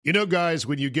You know, guys,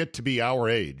 when you get to be our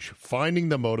age, finding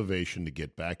the motivation to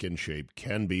get back in shape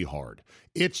can be hard.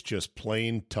 It's just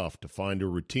plain tough to find a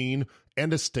routine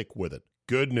and to stick with it.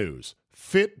 Good news.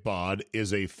 Fitbod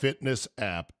is a fitness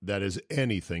app that is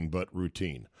anything but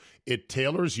routine. It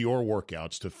tailors your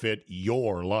workouts to fit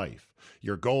your life,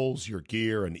 your goals, your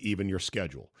gear, and even your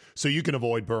schedule, so you can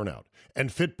avoid burnout. And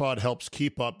Fitbod helps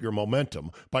keep up your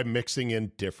momentum by mixing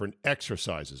in different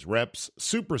exercises, reps,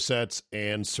 supersets,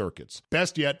 and circuits.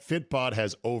 Best yet, Fitbod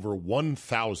has over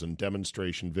 1,000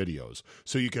 demonstration videos,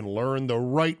 so you can learn the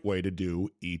right way to do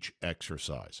each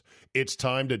exercise. It's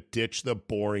time to ditch the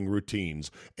boring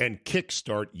routines and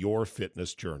kickstart your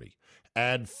fitness journey.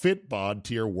 Add Fitbod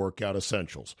to your workout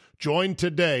essentials. Join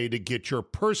today to get your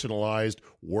personalized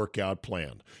workout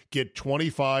plan. Get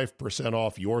 25%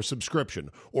 off your subscription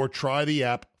or try the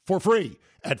app for free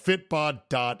at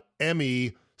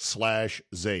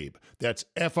fitbod.me/Zabe. That's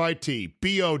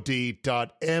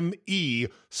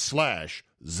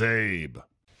fitbod.me/Zabe.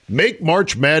 Make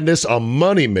March Madness a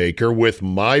moneymaker with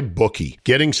MyBookie.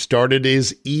 Getting started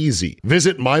is easy.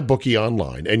 Visit MyBookie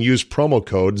online and use promo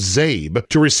code ZABE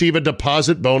to receive a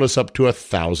deposit bonus up to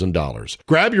 $1,000.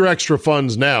 Grab your extra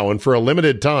funds now and for a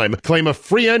limited time, claim a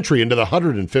free entry into the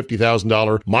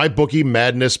 $150,000 MyBookie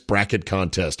Madness Bracket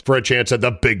Contest for a chance at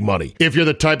the big money. If you're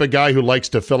the type of guy who likes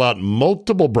to fill out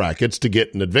multiple brackets to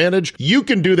get an advantage, you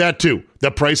can do that too.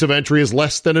 The price of entry is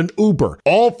less than an Uber,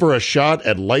 all for a shot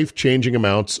at life-changing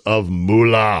amounts of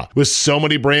moolah. With so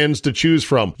many brands to choose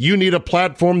from, you need a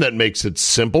platform that makes it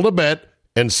simple to bet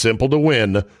and simple to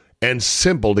win and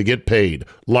simple to get paid,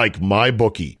 like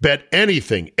MyBookie. Bet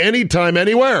anything, anytime,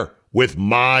 anywhere with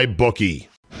MyBookie.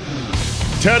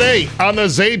 Today on the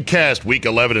Zabecast, Week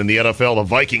 11 in the NFL, the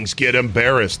Vikings get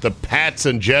embarrassed. The Pats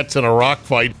and Jets in a rock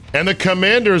fight, and the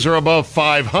Commanders are above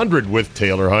 500 with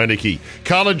Taylor Heineke.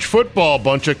 College football,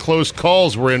 bunch of close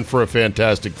calls were in for a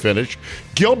fantastic finish.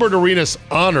 Gilbert Arenas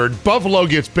honored, Buffalo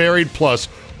gets buried, plus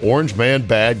Orange Man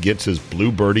Bad gets his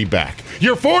blue birdie back.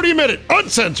 Your 40-minute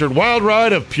uncensored wild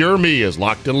ride of pure me is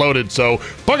locked and loaded, so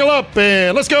buckle up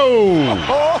and let's go!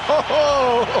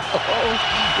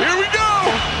 Here we go!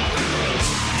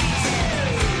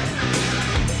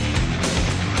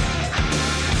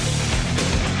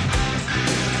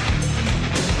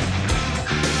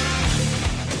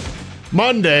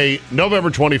 Monday, November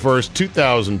 21st,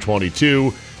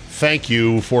 2022. Thank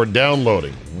you for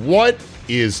downloading. What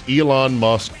is Elon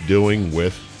Musk doing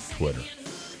with Twitter?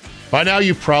 By now,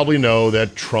 you probably know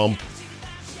that Trump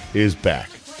is back.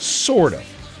 Sort of.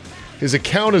 His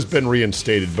account has been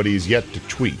reinstated, but he's yet to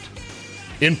tweet.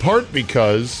 In part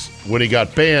because when he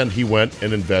got banned, he went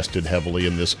and invested heavily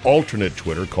in this alternate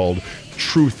Twitter called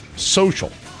Truth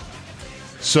Social.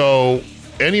 So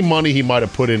any money he might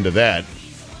have put into that,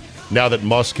 now that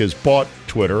Musk has bought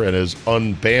Twitter and has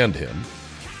unbanned him,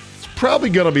 it's probably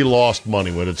going to be lost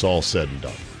money when it's all said and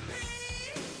done.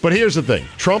 But here's the thing.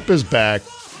 Trump is back.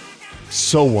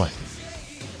 So what?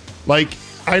 Like,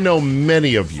 I know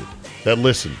many of you that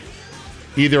listen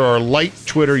either are light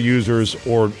Twitter users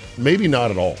or maybe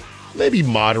not at all. Maybe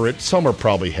moderate. Some are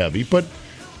probably heavy. But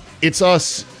it's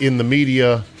us in the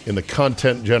media, in the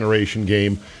content generation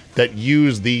game, that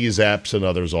use these apps and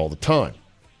others all the time.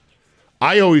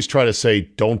 I always try to say,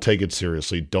 don't take it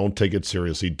seriously, don't take it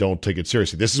seriously, don't take it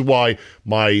seriously. This is why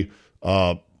my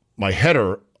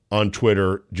header on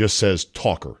Twitter just says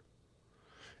talker.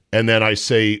 And then I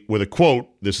say with a quote,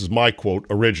 this is my quote,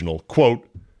 original, quote,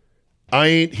 I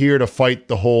ain't here to fight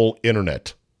the whole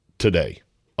internet today,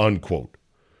 unquote.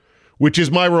 Which is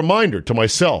my reminder to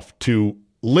myself to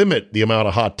limit the amount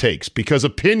of hot takes because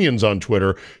opinions on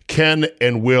Twitter can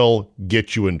and will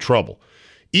get you in trouble.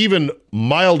 Even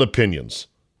mild opinions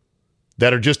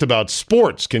that are just about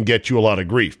sports can get you a lot of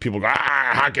grief. People go,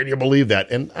 how can you believe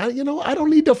that? And, I don't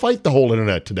need to fight the whole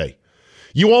internet today.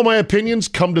 You want my opinions?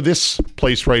 Come to this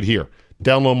place right here.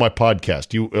 Download my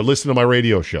podcast. You listen to my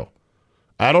radio show.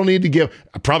 I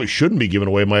probably shouldn't be giving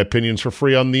away my opinions for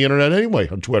free on the internet anyway,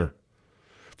 on Twitter.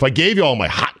 If I gave you all my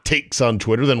hot takes on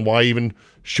Twitter, then why even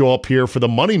show up here for the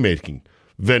money-making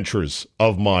ventures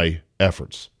of my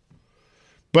efforts?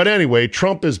 But anyway,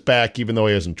 Trump is back, even though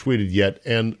he hasn't tweeted yet,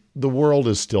 and the world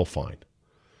is still fine.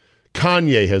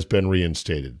 Kanye has been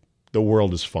reinstated. The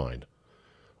world is fine.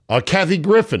 Kathy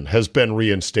Griffin has been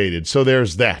reinstated, so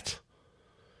there's that.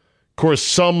 Of course,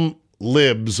 some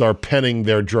libs are penning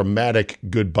their dramatic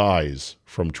goodbyes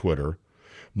from Twitter.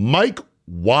 Mike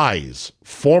Wise,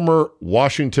 former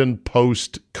Washington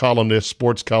Post columnist,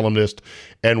 sports columnist,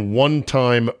 and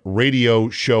one-time radio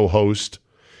show host,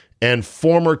 and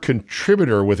former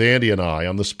contributor with Andy and I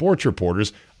on the Sports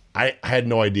Reporters, I had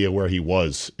no idea where he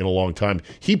was in a long time.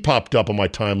 He popped up on my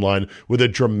timeline with a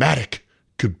dramatic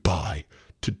goodbye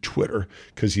to Twitter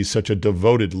because he's such a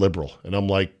devoted liberal. And I'm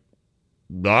like,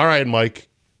 all right, Mike,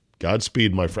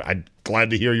 Godspeed, my friend. I'm glad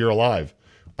to hear you're alive.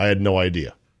 I had no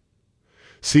idea.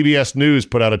 CBS News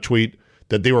put out a tweet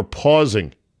that they were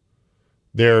pausing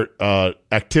their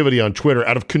activity on Twitter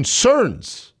out of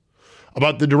concerns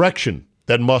about the direction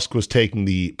that Musk was taking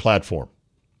the platform.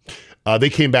 They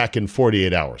came back in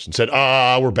 48 hours and said,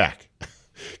 we're back.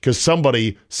 Because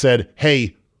somebody said,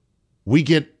 hey, we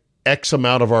get X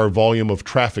amount of our volume of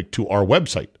traffic to our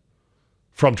website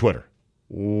from Twitter.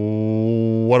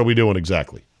 What are we doing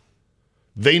exactly?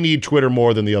 They need Twitter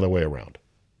more than the other way around.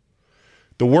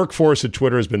 The workforce at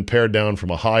Twitter has been pared down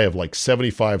from a high of like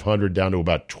 7,500 down to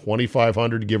about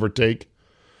 2,500, give or take.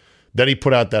 Then he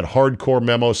put out that hardcore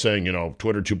memo saying,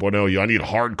 Twitter 2.0, I need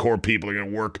hardcore people who are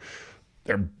going to work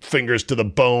their fingers to the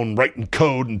bone, writing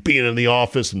code and being in the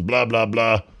office and blah, blah,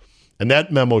 blah. And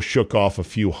that memo shook off a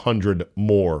few hundred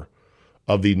more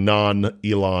of the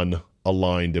non-Elon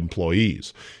aligned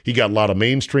employees. He got a lot of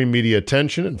mainstream media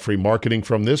attention and free marketing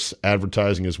from this,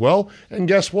 advertising as well. And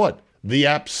guess what? The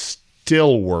app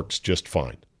still works just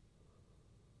fine.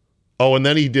 Oh, and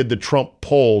then he did the Trump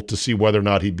poll to see whether or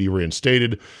not he'd be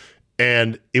reinstated.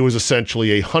 And it was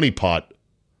essentially a honeypot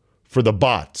for the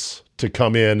bots to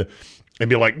come in and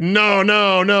be like,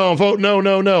 no, vote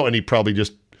no. And he probably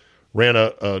just ran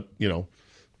a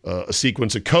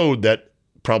sequence of code that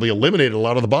probably eliminated a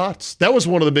lot of the bots. That was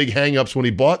one of the big hangups when he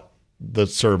bought the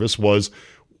service was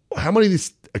how many of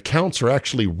these accounts are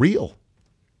actually real?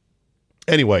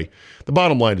 Anyway, the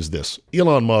bottom line is this.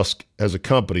 Elon Musk has a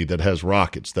company that has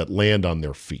rockets that land on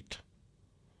their feet.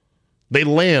 They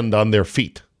land on their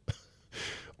feet.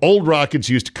 Old rockets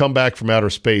used to come back from outer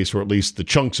space, or at least the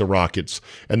chunks of rockets,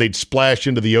 and they'd splash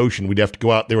into the ocean. We'd have to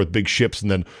go out there with big ships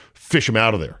and then fish them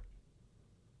out of there.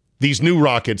 These new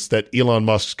rockets that Elon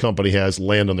Musk's company has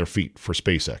land on their feet for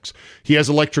SpaceX. He has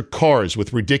electric cars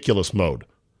with ridiculous mode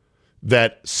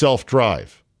that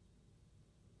self-drive.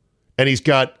 And he's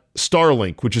got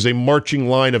Starlink, which is a marching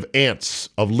line of ants,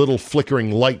 of little flickering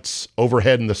lights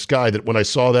overhead in the sky that when I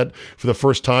saw that for the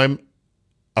first time,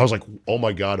 I was like, oh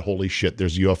my God, holy shit,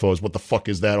 there's UFOs. What the fuck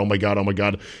is that? Oh my God.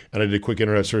 And I did a quick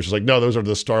internet search. It's like, no, those are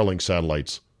the Starlink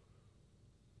satellites.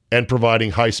 And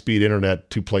providing high-speed internet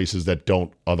to places that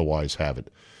don't otherwise have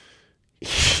it.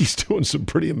 He's doing some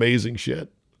pretty amazing shit.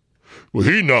 Well,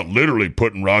 he's not literally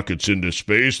putting rockets into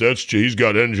space. He's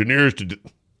got engineers to do.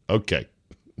 Okay.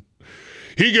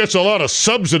 He gets a lot of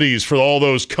subsidies for all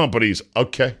those companies.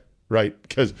 Okay, right,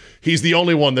 because he's the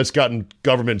only one that's gotten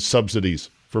government subsidies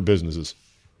for businesses.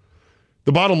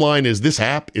 The bottom line is this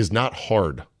app is not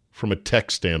hard from a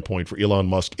tech standpoint for Elon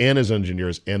Musk and his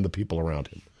engineers and the people around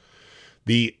him.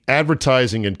 The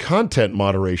advertising and content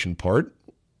moderation part,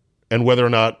 and whether or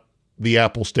not the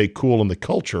app will stay cool in the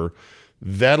culture,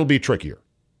 that'll be trickier.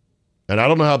 And I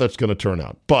don't know how that's going to turn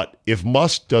out. But if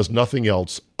Musk does nothing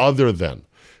else other than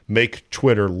make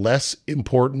Twitter less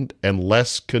important and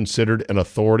less considered an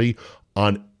authority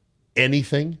on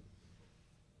anything,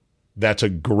 that's a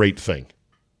great thing.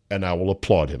 And I will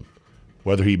applaud him.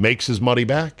 Whether he makes his money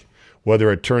back,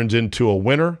 whether it turns into a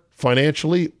winner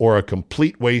financially or a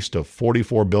complete waste of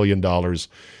 $44 billion.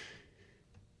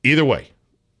 Either way,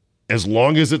 as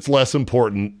long as it's less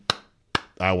important,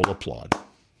 I will applaud.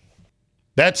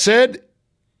 That said,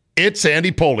 it's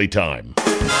Andy Poley time.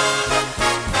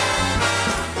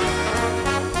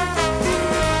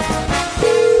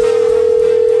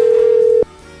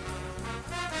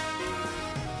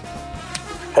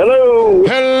 Hello.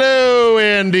 Hello,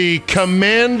 Andy.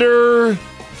 Commander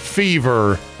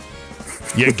Fever.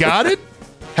 You got it?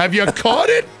 Have you caught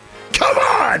it? Come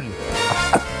on!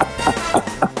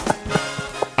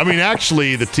 I mean,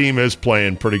 actually, the team is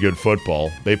playing pretty good football.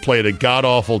 They played a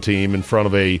god-awful team in front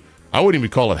of I wouldn't even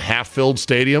call it half-filled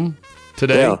stadium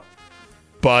today. Yeah.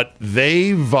 But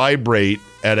they vibrate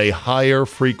at a higher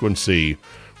frequency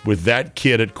with that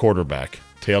kid at quarterback,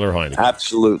 Taylor Heinicke.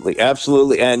 Absolutely.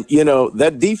 And,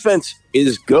 that defense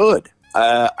is good.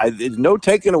 There's no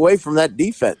taking away from that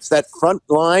defense. That front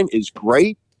line is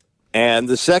great, and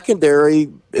the secondary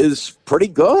is pretty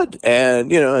good.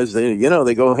 And as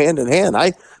they go hand in hand.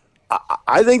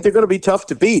 I think they're going to be tough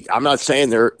to beat. I'm not saying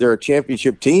they're a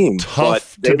championship team,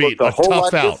 tough but to beat.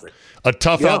 A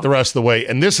tough out the rest of the way.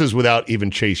 And this is without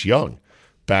even Chase Young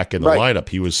back in the lineup.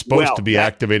 He was supposed to be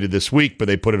activated this week, but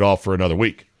they put it off for another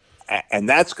week. And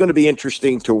that's going to be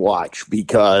interesting to watch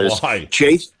because Why?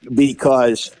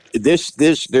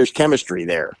 there's chemistry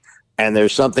there. and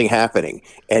there's something happening.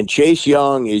 And Chase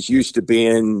Young is used to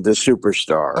being the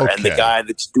superstar and the guy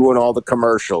that's doing all the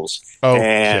commercials. Okay.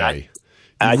 And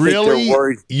I really? think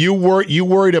they're worried. You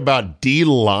worried about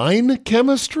D-line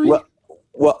chemistry?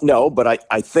 Well, no, but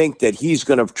I think that he's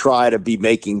going to try to be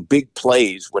making big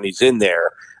plays when he's in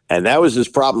there. And that was his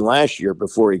problem last year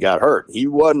before he got hurt. He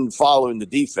wasn't following the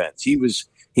defense. He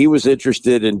was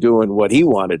interested in doing what he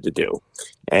wanted to do.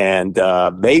 And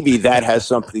maybe that has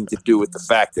something to do with the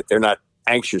fact that they're not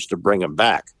anxious to bring him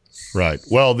back. Right.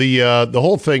 Well, the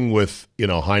whole thing with,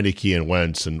 Heinicke and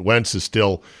Wentz is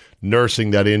still nursing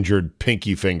that injured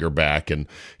pinky finger back, and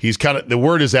he's the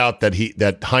word is out that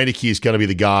Heinicke is going to be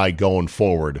the guy going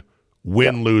forward,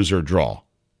 win, lose, or draw.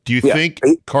 Do you think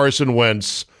Carson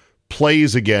Wentz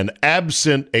plays again,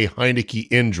 absent a Heinicke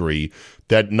injury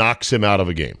that knocks him out of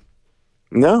a game?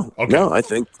 No, I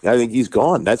think he's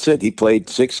gone. That's it. He played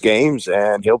 6 games,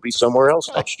 and he'll be somewhere else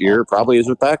next year, probably as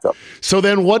a backup. So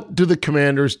then what do the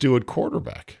Commanders do at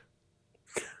quarterback?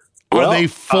 Are they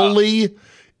fully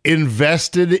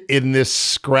invested in this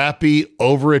scrappy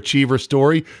overachiever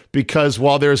story? Because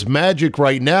while there's magic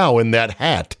right now in that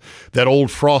hat that old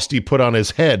Frosty put on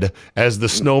his head as the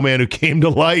snowman who came to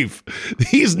life,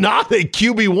 he's not a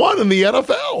QB1 in the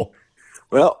NFL.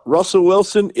 Well, Russell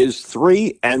Wilson is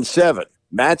 3-7.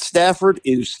 Matt Stafford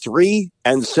is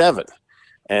 3-7.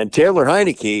 And Taylor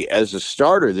Heinicke, as a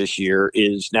starter this year,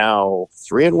 is now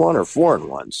 3-1 or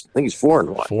 4-1. I think he's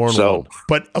 4-1. 4-1.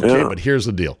 But here's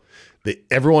the deal.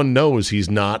 Everyone knows he's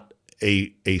not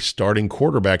a starting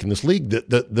quarterback in this league.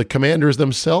 The Commanders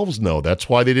themselves know. That's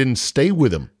why they didn't stay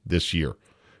with him this year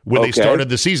when they started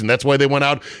the season. That's why they went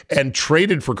out and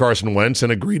traded for Carson Wentz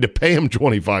and agreed to pay him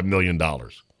 $25 million.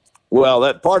 Well,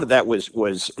 that part of that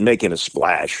was making a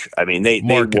splash. I mean, they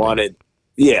wanted,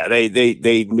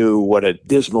 they knew what a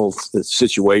dismal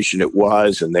situation it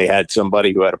was, and they had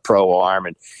somebody who had a pro arm,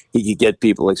 and he could get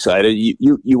people excited.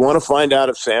 You want to find out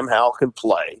if Sam Howell can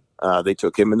play. They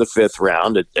took him in the 5th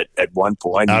round at one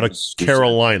point. Out of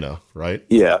Carolina, right?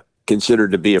 Yeah,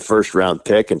 considered to be a first-round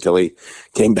pick until he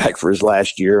came back for his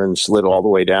last year and slid all the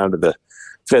way down to the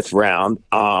 5th round.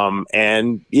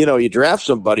 And, you draft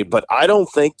somebody, but I don't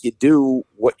think you do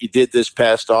what you did this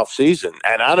past offseason.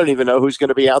 And I don't even know who's going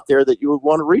to be out there that you would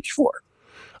want to reach for.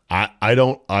 I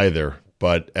don't either.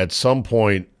 But at some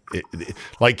point,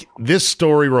 this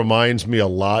story reminds me a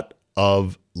lot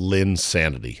of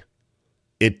Linsanity.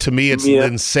 To me, it's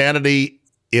Linsanity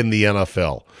in the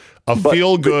NFL.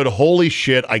 Feel-good, holy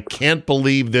shit, I can't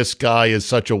believe this guy is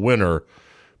such a winner.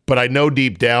 But I know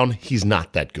deep down he's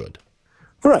not that good.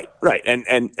 Right.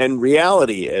 And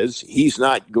reality is he's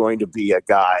not going to be a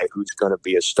guy who's going to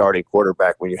be a starting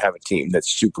quarterback when you have a team that's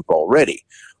Super Bowl ready.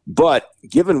 But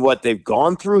given what they've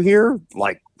gone through here,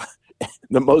 like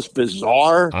the most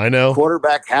bizarre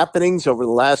quarterback happenings over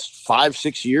the last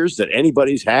 5-6 years that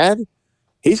anybody's had,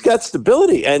 he's got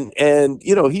stability. And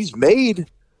he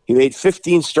made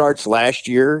 15 starts last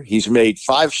year. He's made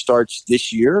 5 starts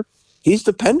this year. He's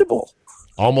dependable.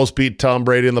 Almost beat Tom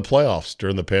Brady in the playoffs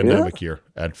during the pandemic year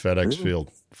at FedEx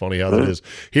Field. Funny how that is.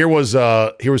 Here was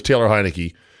Taylor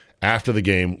Heinicke after the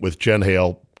game with Jen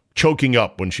Hale choking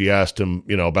up when she asked him,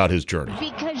 about his journey.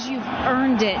 Because you've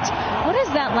earned it. What is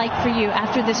that like for you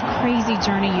after this crazy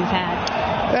journey you've had?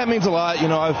 That means a lot.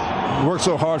 I've worked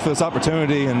so hard for this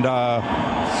opportunity, and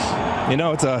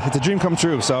it's a dream come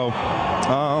true. So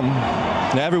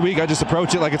every week I just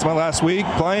approach it like it's my last week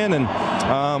playing and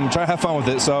try to have fun with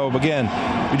it. So again,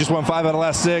 we just won 5 out of the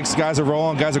last 6. Guys are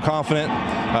rolling. Guys are confident.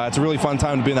 It's a really fun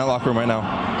time to be in that locker room right now.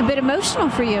 A bit emotional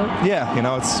for you.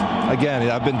 Yeah, it's again,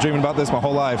 I've been dreaming about this my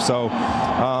whole life. So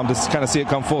just kind of see it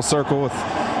come full circle with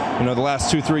the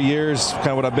last 2-3 years, kind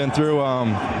of what I've been through.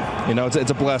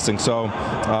 It's a blessing. So,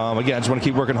 again, I just want to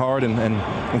keep working hard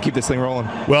and keep this thing rolling.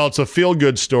 Well, it's a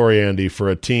feel-good story, Andy, for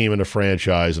a team and a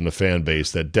franchise and a fan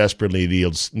base that desperately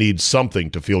needs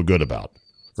something to feel good about,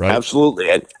 right? Absolutely.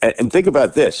 And think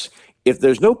about this. If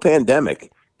there's no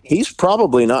pandemic, he's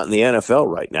probably not in the NFL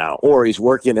right now, or he's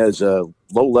working as a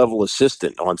low-level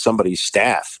assistant on somebody's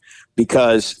staff,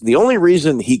 because the only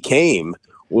reason he came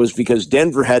was because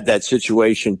Denver had that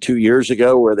situation 2 years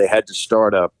ago where they had to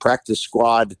start a practice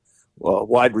squad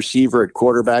wide receiver at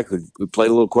quarterback who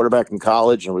played a little quarterback in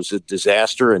college, and it was a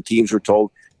disaster. And teams were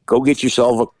told, go get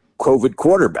yourself a COVID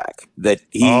quarterback that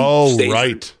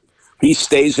he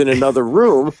stays in another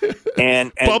room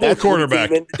and bubble that's quarterback.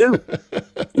 What he came in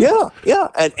to do.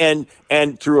 Yeah.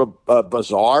 And through a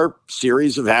bizarre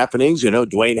series of happenings,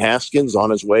 Dwayne Haskins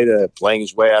on his way to playing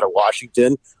his way out of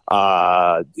Washington,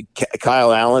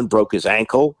 Kyle Allen broke his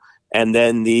ankle. And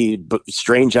then the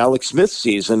strange Alex Smith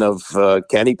season of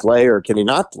can he play or can he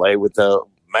not play with the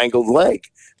mangled leg.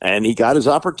 And he got his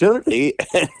opportunity,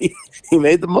 and he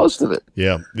made the most of it.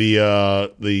 Yeah,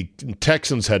 the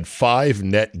Texans had 5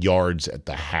 net yards at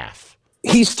the half.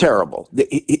 He's terrible.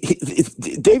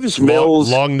 Davis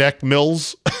Mills. Long neck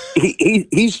Mills.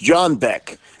 He's John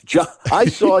Beck. I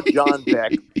saw John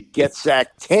Beck get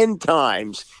sacked 10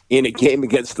 times in a game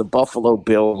against the Buffalo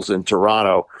Bills in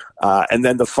Toronto. And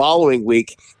then the following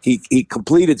week, he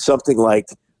completed something like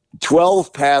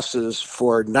 12 passes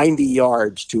for 90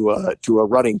 yards to a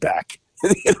running back.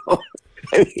 You know?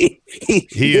 I mean,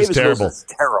 he is terrible.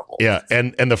 Terrible. Yeah,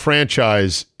 and the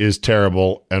franchise is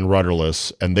terrible and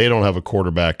rudderless, and they don't have a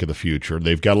quarterback of the future.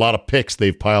 They've got a lot of picks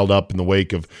they've piled up in the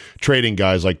wake of trading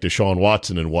guys like Deshaun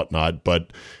Watson and whatnot,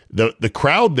 but the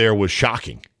crowd there was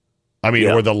shocking. I mean,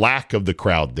 or the lack of the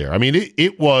crowd there. I mean,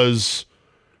 it was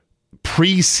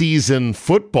preseason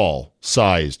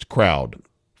football-sized crowd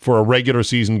for a regular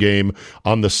season game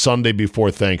on the Sunday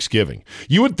before Thanksgiving.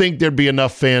 You would think there'd be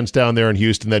enough fans down there in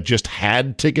Houston that just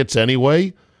had tickets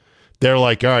anyway. They're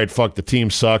like, all right, fuck, the team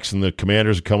sucks and the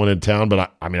Commanders are coming in town,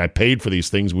 but I paid for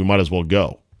these things. We might as well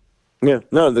go. Yeah,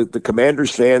 no, the Commanders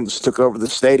fans took over the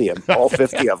stadium, all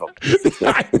 50 of them.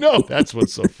 I know. That's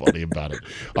what's so funny about it.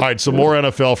 All right, some more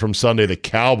NFL from Sunday. The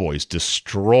Cowboys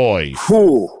destroy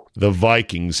the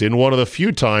Vikings in one of the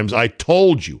few times I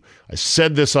told you. I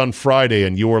said this on Friday,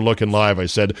 and you were looking live. I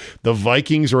said the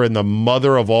Vikings are in the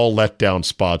mother of all letdown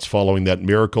spots following that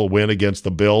miracle win against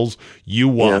the Bills. You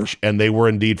watch, and they were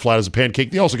indeed flat as a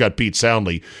pancake. They also got beat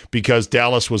soundly because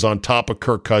Dallas was on top of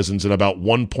Kirk Cousins in about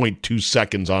 1.2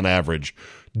 seconds on average.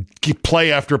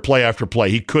 Play after play after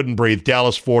play. He couldn't breathe.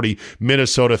 Dallas 40,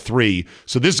 Minnesota 3.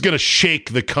 So this is going to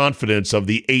shake the confidence of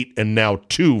the 8 and now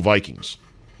 2 Vikings.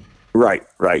 Right.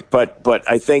 But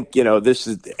I think, this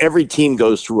is every team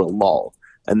goes through a lull,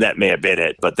 and that may have been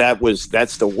it. But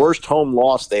that's the worst home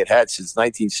loss they had since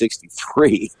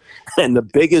 1963 and the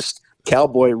biggest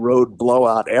Cowboy road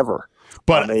blowout ever.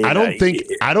 But I don't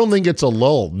think it's a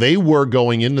lull. They were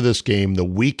going into this game the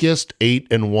weakest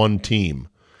 8-1 team.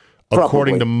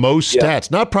 According to most stats.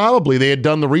 Not probably. They had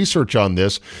done the research on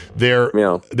this. Their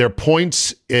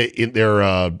points in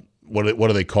their what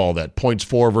do they call that? Points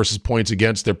for versus points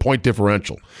against, their point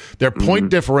differential. Their point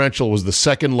differential was the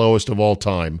second lowest of all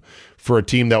time for a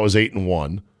team that was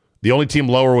 8-1. The only team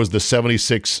lower was the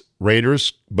 76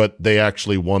 Raiders, but they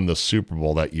actually won the Super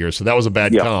Bowl that year, so that was a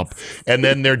bad comp. And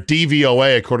then their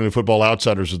DVOA, according to Football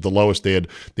Outsiders, was the lowest they had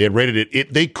rated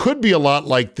it. They could be a lot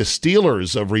like the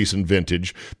Steelers of recent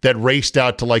vintage that raced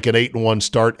out to like an 8-1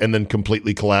 start and then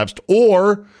completely collapsed,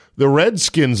 or the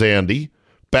Redskins, Andy,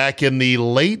 back in the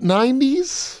late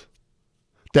 90s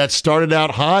that started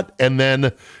out hot, and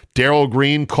then Darryl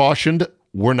Green cautioned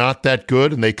we're not that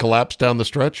good, and they collapsed down the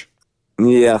stretch?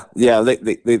 Yeah,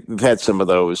 they've had some of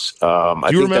those. Do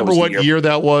you remember what year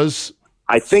that was?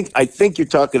 I think you're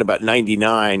talking about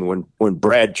 99 when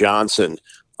Brad Johnson,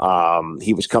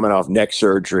 he was coming off neck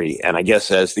surgery, and I guess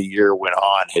as the year went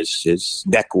on, his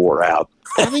neck wore out.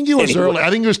 I think it was early. I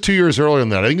think it was 2 years earlier than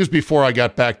that. I think it was before I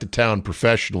got back to town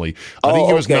professionally. I think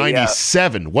it was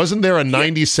 97. Yeah. Wasn't there a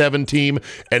 97 team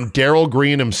and Darryl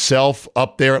Green himself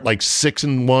up there at like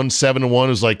 6-1, 7-1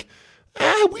 was like,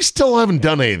 we still haven't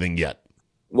done anything yet.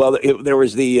 Well, there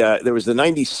was the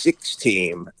 96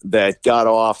 team that got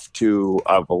off to,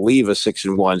 I believe, a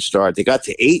 6-1 start. They got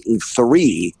to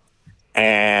 8-3.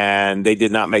 And they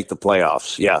did not make the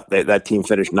playoffs. Yeah, that team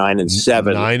finished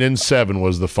 9-7. 9-7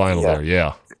 was the final there.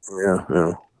 Yeah.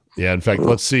 In fact,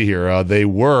 let's see here. They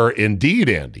were indeed,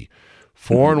 Andy,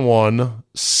 4-1,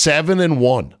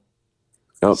 7-1,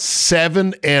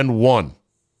 7-1.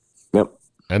 Yep.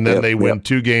 And then they win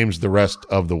 2 games the rest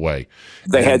of the way.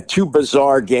 They had 2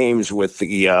 bizarre games with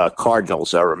the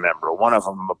Cardinals, I remember. One of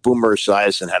them, a Boomer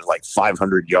Esiason, had like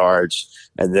 500 yards.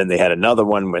 And then they had another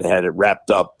one that had it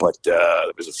wrapped up, but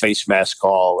it was a face mask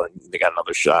call, and they got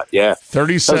another shot. Yeah.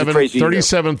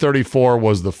 37-34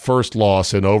 was the first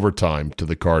loss in overtime to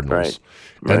the Cardinals.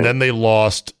 Right. And then they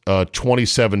lost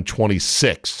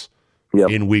 27-26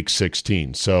 in Week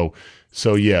 16. So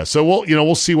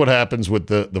we'll see what happens with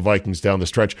the Vikings down the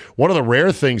stretch. One of the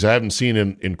rare things I haven't seen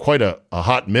in quite a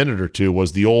hot minute or two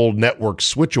was the old network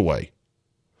switch away.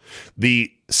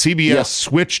 The CBS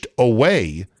switched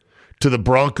away to the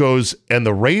Broncos and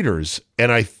the Raiders,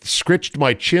 and I scritched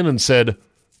my chin and said,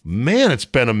 man, it's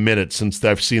been a minute since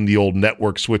I've seen the old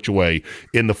network switch away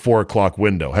in the 4 o'clock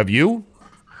window. Have you?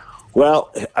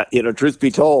 Well, truth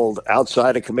be told,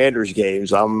 outside of Commanders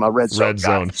games, I'm a red zone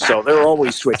guy, so they're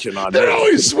always switching on. They're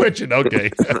always switching. Okay.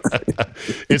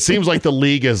 It seems like the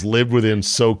league has lived within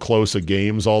so close of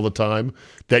games all the time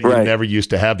that you never used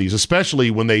to have these,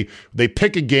 especially when they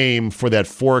pick a game for that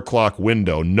 4:00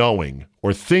 window, knowing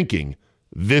or thinking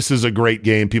this is a great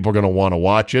game. People are going to want to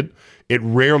watch it. It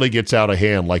rarely gets out of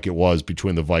hand like it was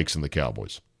between the Vikes and the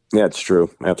Cowboys. Yeah, it's true.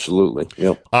 Absolutely.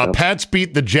 Yep. Pats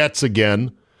beat the Jets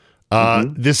again.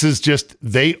 This is just,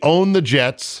 they own the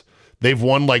Jets. They've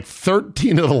won like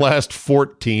 13 of the last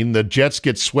 14. The Jets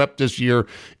get swept this year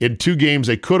in 2 games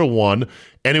they could have won,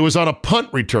 and it was on a punt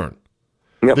return.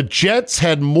 Yep. The Jets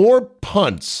had more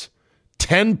punts,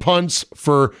 10 punts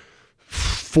for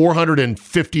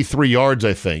 453 yards,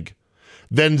 I think.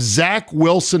 Then Zach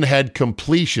Wilson had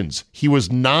completions. He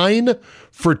was 9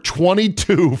 for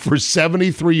 22 for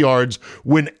 73 yards.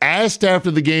 When asked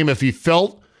after the game if he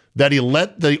felt that he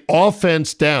let the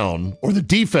offense down or the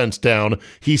defense down,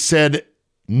 he said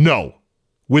no,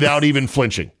 without even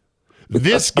flinching.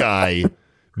 This guy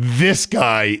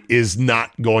is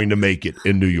not going to make it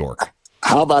in New York.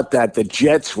 How about that? The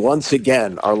Jets once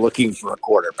again are looking for a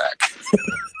quarterback.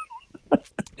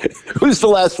 Who's the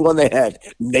last one they had?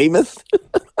 Namath?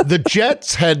 The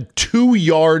Jets had 2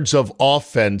 yards of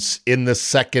offense in the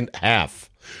second half.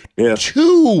 Yeah.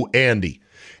 2, Andy.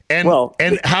 And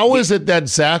how is it that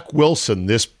Zach Wilson,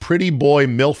 this pretty boy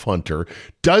MILF hunter,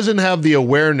 doesn't have the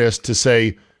awareness to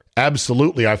say,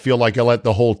 absolutely, I feel like I let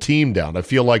the whole team down. I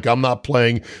feel like I'm not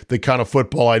playing the kind of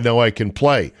football I know I can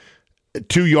play.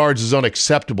 2 yards is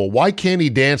unacceptable. Why can't he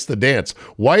dance the dance?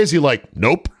 Why is he like,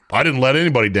 nope, I didn't let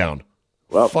anybody down?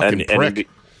 Well, fucking prick.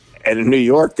 And in New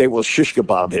York, they will shish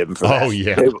kebab him for that. Oh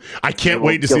yeah, I can't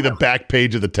wait to see the back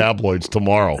page of the tabloids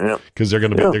tomorrow because they're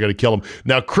going to kill him.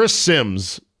 Now, Chris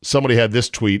Sims. Somebody had this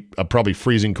tweet, probably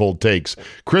freezing cold takes.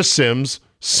 Chris Sims,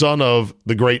 son of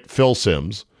the great Phil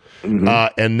Sims,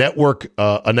 and network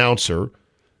announcer,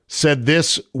 said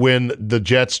this when the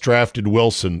Jets drafted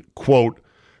Wilson, quote,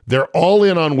 "They're all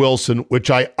in on Wilson,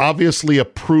 which I obviously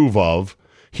approve of.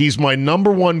 He's my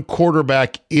number 1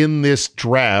 quarterback in this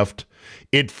draft.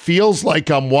 It feels like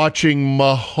I'm watching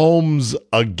Mahomes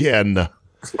again."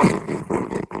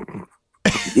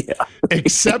 Yeah.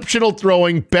 Exceptional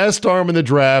throwing, best arm in the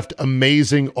draft,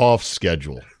 amazing off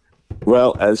schedule.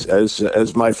 Well,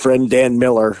 as my friend Dan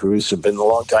Miller, who's been the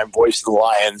longtime voice of the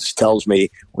Lions, tells me,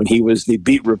 when he was the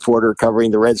beat reporter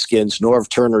covering the Redskins, Norv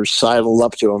Turner sidled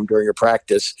up to him during a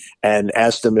practice and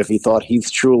asked him if he thought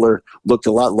Heath Schuler looked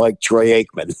a lot like Troy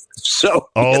Aikman. So,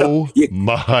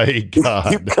 my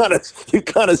God, you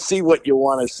kind of see what you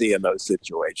want to see in those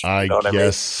situations. I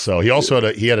guess so. He also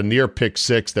had a near pick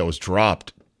 6 that was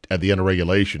dropped at the end of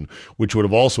regulation, which would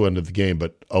have also ended the game,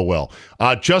 but oh well.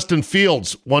 Justin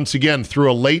Fields, once again,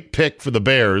 threw a late pick for the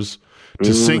Bears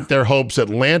to sink their hopes.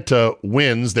 Atlanta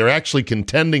wins. They're actually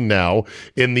contending now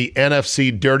in the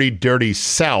NFC Dirty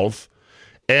South.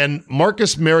 And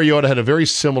Marcus Mariota had a very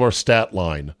similar stat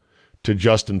line to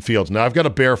Justin Fields. Now, I've got a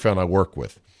Bear fan I work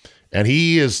with, and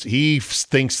he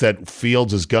thinks that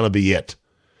Fields is going to be it.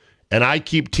 And I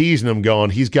keep teasing him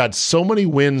going, he's got so many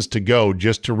wins to go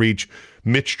just to reach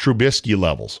Mitch Trubisky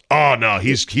levels. Oh, no,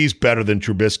 he's better than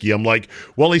Trubisky. I'm like,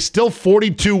 well, he's still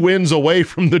 42 wins away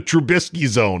from the Trubisky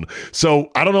zone.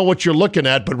 So I don't know what you're looking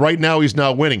at, but right now he's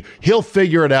not winning. He'll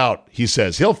figure it out, he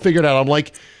says. He'll figure it out. I'm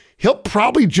like, he'll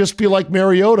probably just be like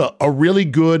Mariota, a really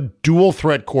good dual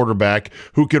threat quarterback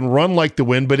who can run like the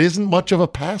wind, but isn't much of a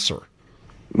passer.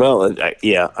 Well,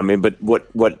 yeah, I mean, but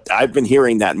what I've been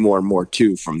hearing that more and more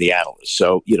too from the analysts.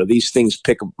 So, these things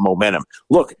pick up momentum.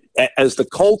 Look, as the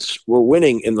Colts were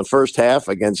winning in the first half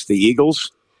against the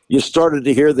Eagles, you started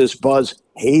to hear this buzz.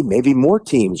 Hey, maybe more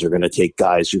teams are going to take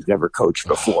guys who've never coached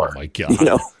before. Oh my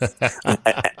God!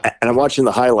 And I'm watching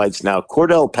the highlights now.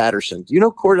 Cordell Patterson. Do you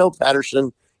know Cordell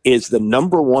Patterson is the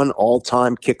number 1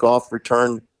 all-time kickoff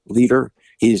return leader?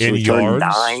 He's in returned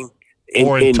yards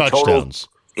 9 in touchdowns.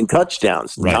 In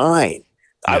touchdowns, right. 9.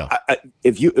 Yeah.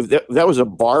 If that was a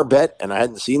bar bet and I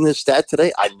hadn't seen this stat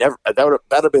today, that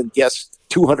would have been guessed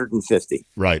 250.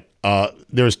 Right.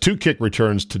 There's 2 kick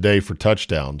returns today for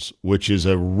touchdowns, which is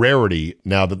a rarity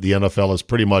now that the NFL has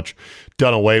pretty much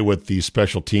done away with these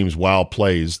special teams wow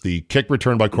plays. The kick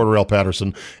return by Cordell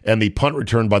Patterson and the punt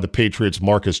return by the Patriots'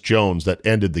 Marcus Jones that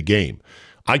ended the game.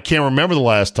 I can't remember the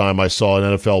last time I saw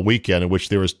an NFL weekend in which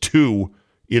there was 2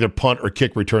 either punt or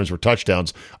kick returns for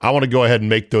touchdowns. I want to go ahead and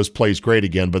make those plays great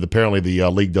again, but apparently the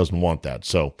league doesn't want that.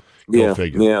 So go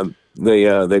figure. Yeah.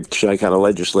 They've kind of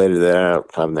legislated that out,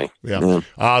 haven't they? Yeah.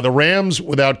 The Rams,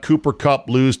 without Cooper Kupp,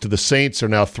 lose to the Saints. Are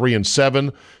now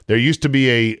 3-7. There used to be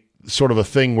a sort of a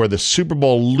thing where the Super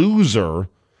Bowl loser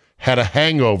had a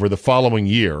hangover the following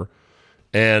year,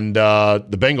 and the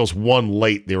Bengals won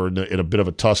late. They were in a bit of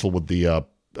a tussle with the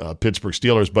Pittsburgh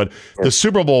Steelers, but the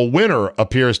Super Bowl winner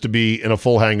appears to be in a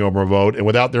full hangover vote, and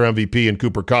without their MVP and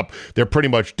Cooper Kupp, they're pretty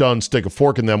much done. Stick a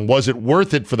fork in them. Was it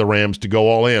worth it for the Rams to go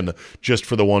all in just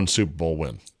for the one Super Bowl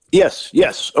win? Yes.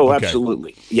 Oh, Okay.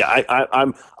 absolutely. Yeah,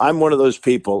 I'm one of those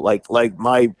people. Like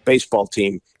my baseball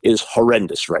team is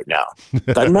horrendous right now.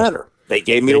 Doesn't matter. They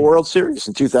gave me a World Series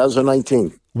in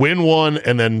 2019. Win one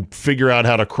and then figure out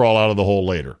how to crawl out of the hole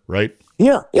later, right?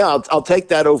 Yeah. I'll take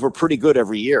that over pretty good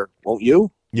every year, won't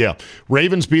you? Yeah.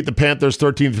 Ravens beat the Panthers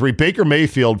 13-3. Baker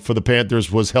Mayfield for the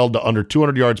Panthers was held to under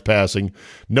 200 yards passing,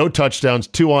 no touchdowns,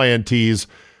 2 INTs.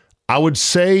 I would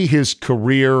say his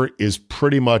career is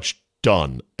pretty much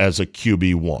done as a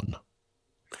QB1.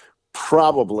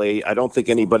 Probably. I don't think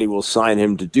anybody will sign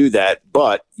him to do that,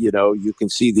 but you can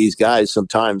see these guys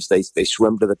sometimes they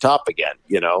swim to the top again,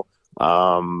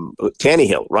 Ryan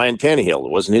Tannehill,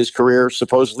 wasn't his career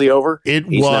supposedly over? It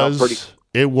was.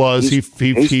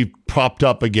 He popped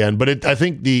up again, but I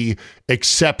think the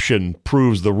exception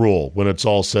proves the rule when it's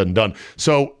all said and done.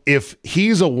 So if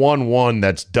he's a 1-1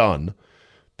 that's done,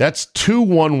 that's 2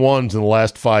 1-1s in the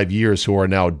last 5 years who are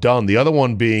now done. The other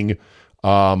one being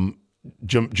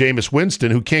Jameis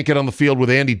Winston, who can't get on the field with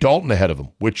Andy Dalton ahead of him,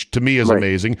 which to me is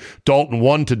amazing. Dalton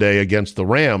won today against the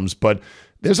Rams, but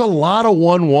there's a lot of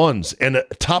 1-1s and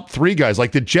top 3 guys.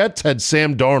 Like the Jets had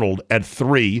Sam Darnold at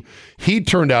 3. He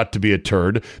turned out to be a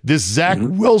turd. This Zach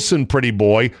Wilson pretty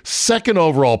boy, 2nd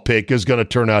overall pick, is going to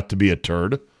turn out to be a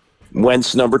turd.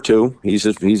 Wentz number 2. He's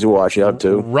a washout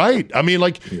too. Right. I mean,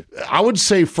 I would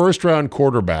say first-round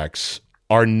quarterbacks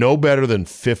are no better than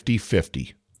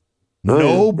 50-50.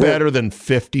 Better than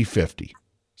 50-50. Does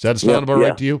that sound about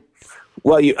right to you?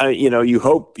 Well, you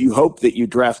hope that you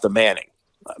draft a Manning.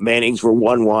 Mannings were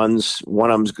 1-1s.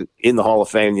 One of them's in the Hall of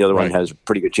Fame. The other one has a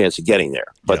pretty good chance of getting there.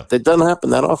 But that doesn't happen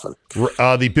that often.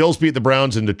 The Bills beat the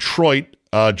Browns in Detroit.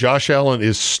 Josh Allen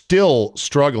is still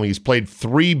struggling. He's played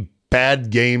 3 bad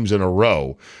games in a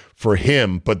row for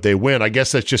him, but they win. I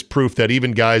guess that's just proof that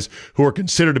even guys who are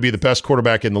considered to be the best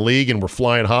quarterback in the league and were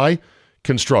flying high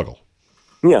can struggle.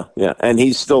 Yeah, and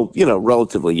he's still,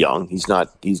 relatively young. He's not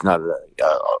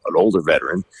an older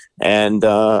veteran, and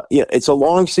it's a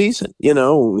long season.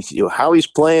 How he's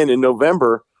playing in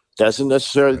November doesn't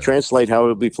necessarily translate how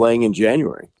he'll be playing in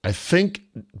January. I think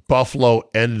Buffalo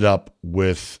ended up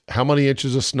with how many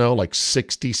inches of snow? Like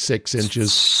 66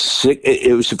 inches.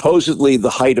 It was supposedly the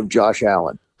height of Josh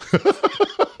Allen.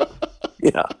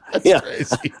 Yeah.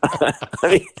 I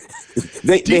mean,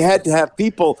 they had to have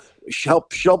people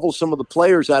help shovel some of the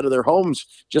players out of their homes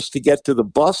just to get to the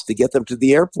bus to get them to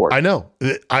the airport. I know.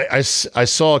 I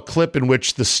saw a clip in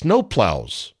which the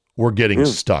snowplows were getting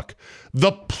stuck.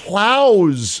 The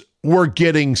plows were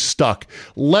getting stuck.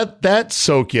 Let that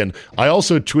soak in. I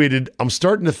also tweeted, I'm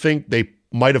starting to think they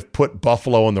might have put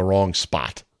Buffalo in the wrong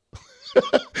spot.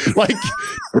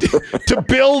 To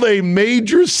build a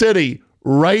major city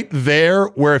right there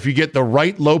where if you get the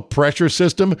right low pressure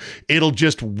system, it'll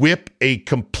just whip a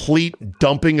complete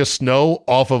dumping of snow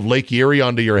off of Lake Erie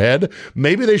onto your head.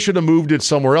 Maybe they should have moved it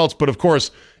somewhere else, but of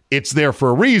course it's there for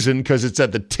a reason because it's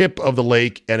at the tip of the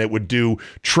lake and it would do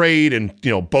trade and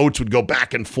boats would go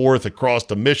back and forth across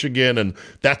to Michigan, and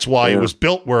that's why it was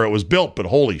built where it was built. But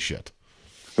holy shit.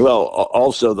 Well,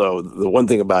 also though, the one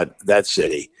thing about that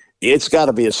city, it's got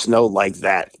to be a snow like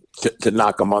that to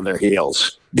knock them on their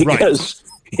heels. Because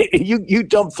you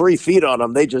dump 3 feet on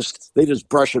them, they just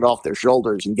brush it off their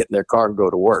shoulders and get in their car and go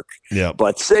to work. Yeah,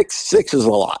 but six is a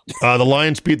lot. The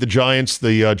Lions beat the Giants.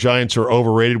 The Giants are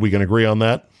overrated. We can agree on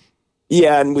that.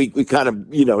 Yeah, and we kind of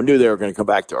knew they were going to come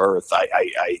back to earth.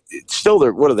 I still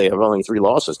what do they have? Only 3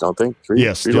 losses, don't they?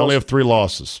 Yes, they only have 3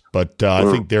 losses, but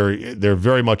I think they're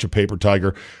very much a paper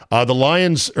tiger.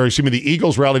 The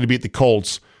Eagles rallied to beat the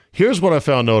Colts. Here's what I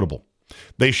found notable: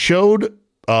 they showed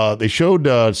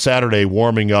Saturday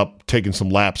warming up, taking some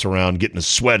laps around, getting a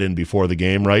sweat in before the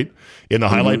game, right? In the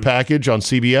highlight package on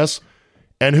CBS.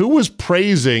 And who was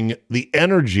praising the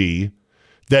energy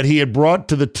that he had brought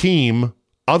to the team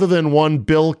other than one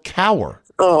Bill Cowher?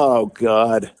 Oh,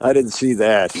 God. I didn't see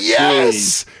that.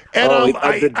 Yes. Jeez. And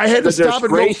I had to stop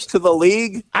and go. Race to the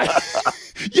league?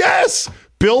 Yes.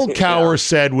 Bill Cowher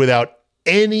said without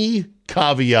any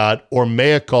caveat or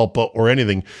mea culpa or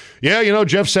anything,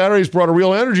 Jeff Saturday's brought a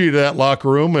real energy to that locker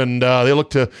room, and they look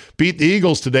to beat the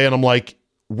Eagles today. And I'm like,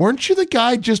 weren't you the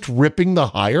guy just ripping the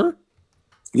hire?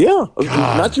 Yeah,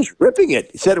 not just ripping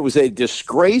it. He said it was a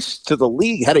disgrace to the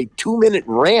league. Had a 2-minute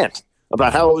rant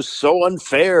about how it was so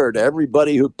unfair to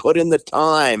everybody who put in the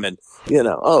time. And,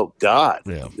 oh, God.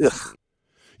 Yeah. Ugh.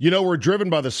 We're driven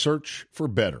by the search for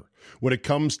better. When it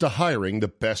comes to hiring, the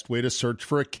best way to search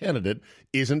for a candidate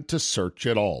isn't to search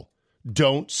at all.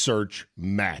 Don't search,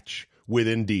 match with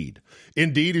Indeed.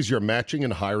 Indeed is your matching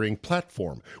and hiring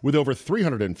platform with over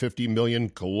 350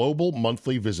 million global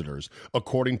monthly visitors,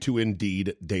 according to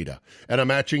Indeed data, and a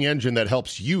matching engine that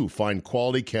helps you find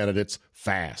quality candidates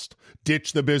fast.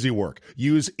 Ditch the busy work.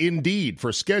 Use Indeed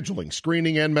for scheduling,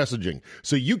 screening, and messaging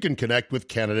so you can connect with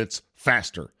candidates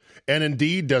faster. And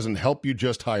Indeed doesn't help you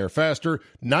just hire faster.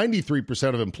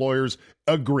 93% of employers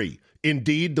agree.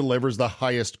 Indeed delivers the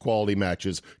highest quality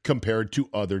matches compared to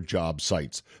other job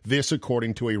sites. This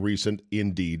according to a recent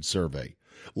Indeed survey.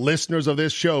 Listeners of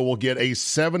this show will get a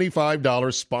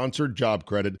 $75 sponsored job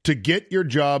credit to get your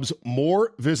jobs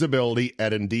more visibility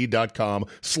at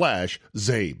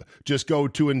Indeed.com/Zabe. Just go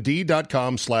to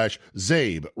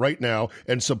Indeed.com/Zabe right now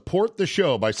and support the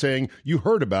show by saying you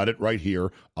heard about it right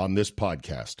here on this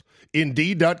podcast.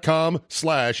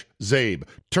 Indeed.com/Zabe.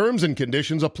 Terms and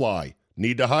conditions apply.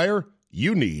 Need to hire?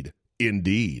 You need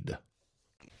Indeed.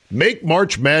 Make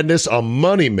March Madness a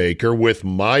moneymaker with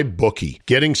MyBookie.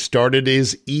 Getting started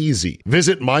is easy.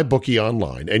 Visit MyBookie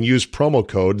online and use promo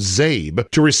code ZABE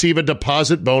to receive a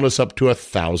deposit bonus up to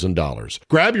 $1,000.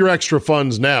 Grab your extra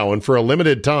funds now and for a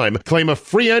limited time, claim a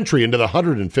free entry into the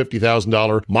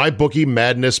 $150,000 MyBookie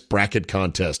Madness Bracket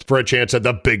Contest for a chance at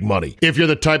the big money. If you're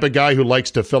the type of guy who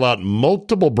likes to fill out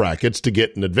multiple brackets to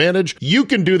get an advantage, you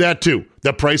can do that too.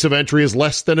 The price of entry is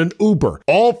less than an Uber,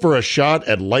 all for a shot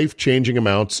at life-changing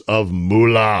amounts of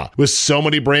moolah. With so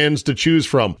many brands to choose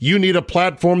from, you need a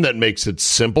platform that makes it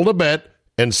simple to bet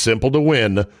and simple to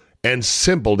win and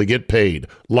simple to get paid,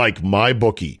 like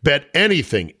MyBookie. Bet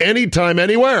anything, anytime,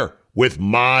 anywhere with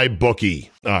MyBookie.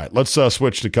 All right, let's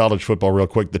switch to college football real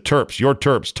quick. The Terps, your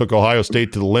Terps, took Ohio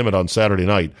State to the limit on Saturday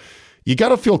night. You got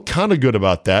to feel kind of good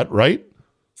about that, right?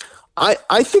 I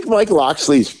think Mike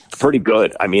Loxley's pretty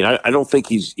good. I mean, I don't think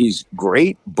he's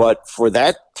great, but for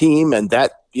that team and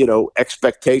that,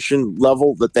 expectation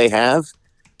level that they have,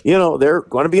 they're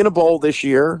going to be in a bowl this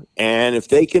year. And if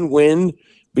they can win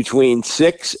between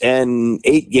 6 and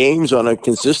 8 games on a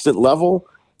consistent level,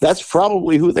 that's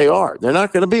probably who they are. They're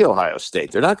not going to be Ohio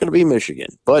State. They're not going to be Michigan.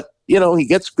 But, he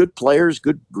gets good players,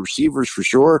 good receivers for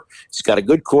sure. He's got a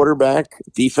good quarterback.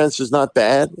 Defense is not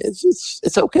bad.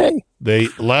 It's okay. They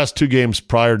last 2 games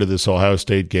prior to this Ohio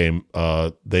State game,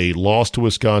 they lost to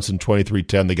Wisconsin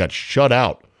 23-10. They got shut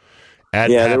out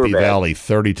at Happy Valley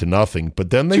 30-0. But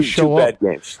then they show up. Bad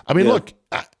games. I mean, look,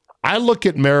 I look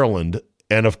at Maryland.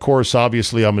 And, of course,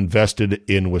 obviously I'm invested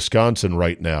in Wisconsin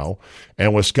right now.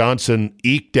 And Wisconsin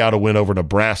eked out a win over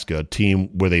Nebraska, a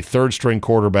team with a third-string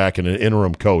quarterback and an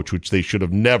interim coach, which they should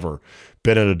have never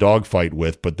been in a dogfight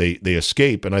with, but they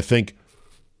escape. And I think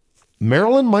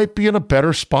Maryland might be in a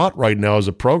better spot right now as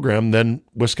a program than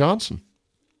Wisconsin.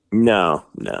 No.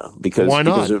 Because, why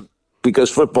not?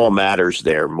 Because football matters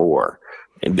there more.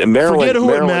 And Maryland, forget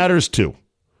who it matters to.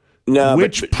 No,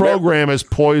 which program is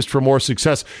poised for more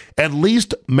success? At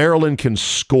least Maryland can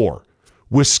score.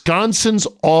 Wisconsin's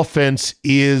offense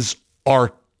is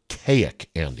archaic,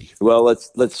 Andy. Well,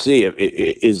 let's see.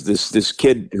 Is this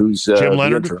kid who's Jim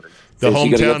Leonard, the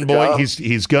hometown boy?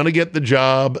 He's going to get the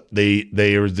job.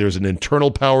 There's an internal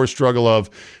power struggle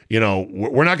of,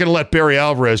 we're not going to let Barry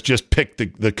Alvarez just pick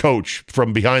the coach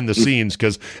from behind the scenes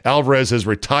because Alvarez has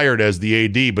retired as the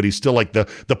AD, but he's still like the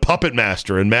puppet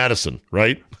master in Madison,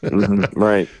 right? Mm-hmm,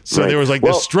 right. So there was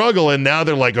this struggle, and now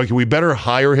they're like, okay, we better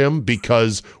hire him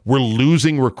because we're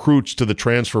losing recruits to the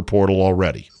transfer portal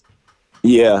already.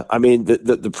 Yeah, I mean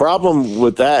the problem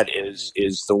with that is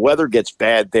the weather gets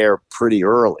bad there pretty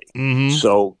early. Mm-hmm.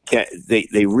 So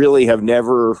they really have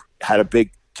never had a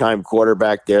big time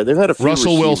quarterback there. They've had a few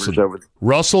Russell Wilson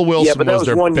was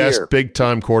their best big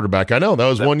time quarterback. I know that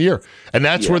was 1 year, and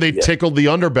that's where they tickled the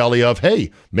underbelly of,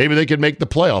 hey, maybe they could make the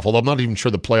playoff. Although I'm not even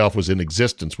sure the playoff was in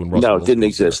existence when Russell. No, it didn't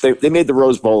exist. They made the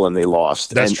Rose Bowl and they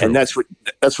lost. That's true. And that's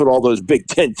what all those Big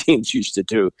Ten teams used to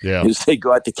do. Yeah. Is they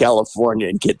go out to California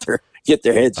and get their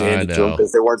heads handed to them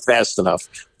because they weren't fast enough.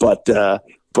 But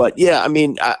yeah, I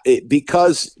mean,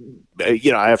 because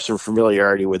I have some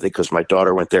familiarity with it because my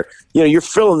daughter went there. You're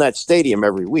filling that stadium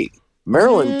every week.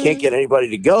 Maryland can't get anybody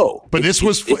to go. But it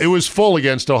was full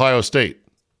against Ohio State.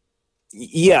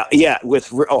 Yeah,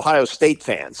 with Ohio State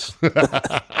fans.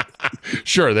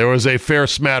 Sure, there was a fair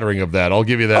smattering of that. I'll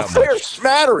give you that. Fair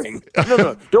smattering?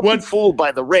 No. Don't be fooled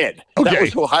by the red. Okay. That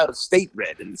was Ohio State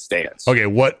red in the stands. Okay,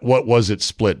 what was it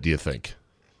split, do you think?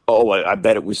 Oh, I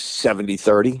bet it was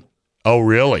 70-30. Oh,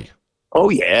 really? Oh,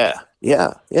 yeah.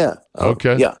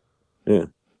 Okay. Yeah.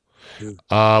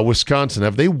 Wisconsin,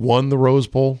 have they won the Rose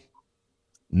Bowl?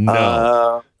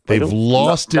 No. They've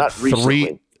lost it three.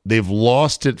 Recently. They've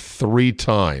lost it 3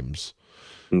 times.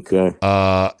 Okay.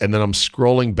 And then I'm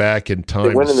scrolling back in time.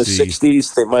 They went in the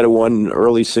 60s. They might have won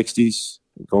early 60s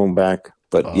going back.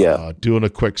 But yeah. Doing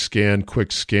a quick scan.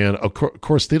 Of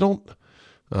course, they don't.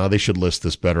 They should list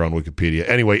this better on Wikipedia.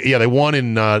 Anyway, yeah, they won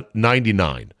in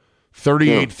 99.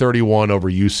 38-31 over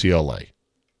UCLA.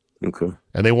 Okay.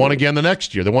 And they won again the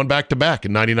next year. They won back-to-back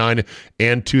in 99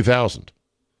 and 2000.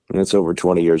 That's over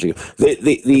 20 years ago.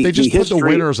 They just put the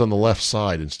winners on the left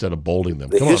side instead of bolding them.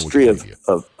 The history of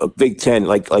Big Ten,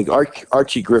 like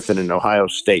Archie Griffin in Ohio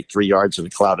State, 3 yards in a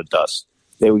cloud of dust.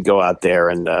 They would go out there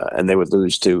and they would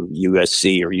lose to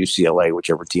USC or UCLA,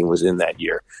 whichever team was in that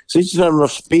year. So they just didn't have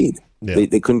enough speed. Yeah.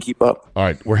 They couldn't keep up. All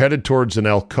right, we're headed towards an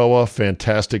Alcoa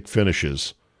fantastic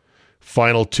finishes.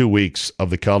 Final 2 weeks of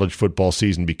the college football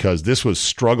season, because this was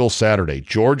struggle Saturday.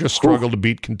 Georgia struggled to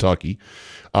beat Kentucky.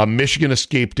 Michigan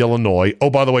escaped Illinois. Oh,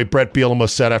 by the way, Brett Bielema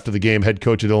said after the game, head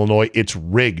coach at Illinois, it's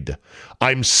rigged.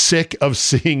 I'm sick of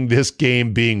seeing this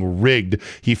game being rigged.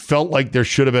 He felt like there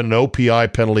should have been an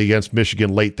OPI penalty against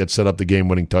Michigan late that set up the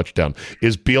game-winning touchdown.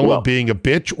 Is Bielema being a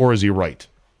bitch, or is he right?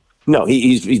 No,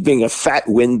 he's being a fat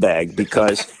windbag,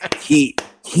 because he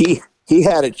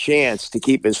had a chance to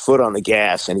keep his foot on the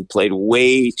gas, and he played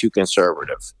way too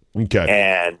conservative.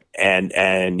 Okay.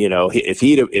 And you know, if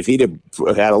he'd have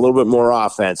had a little bit more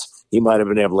offense, he might have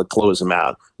been able to close him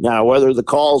out. Now, whether the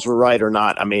calls were right or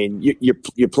not, I mean,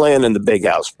 you're playing in the big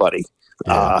house, buddy.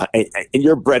 Yeah. And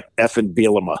you're Brett effing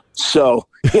Bielema. So,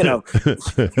 you know,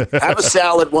 have a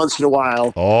salad once in a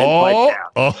while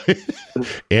and pipe down.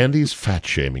 Andy's fat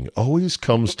shaming always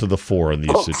comes to the fore in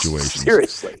these situations.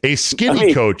 Seriously. A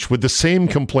skinny coach with the same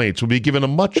complaints will be given a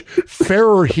much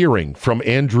fairer hearing from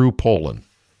Andrew Pollin.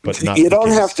 But not you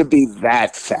don't have to be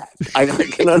that fat. I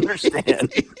can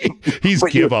understand. He's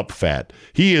give up fat.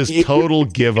 He is total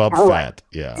give up fat.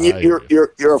 Yeah,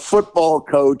 you're a football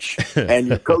coach, and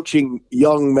you're coaching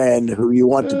young men who you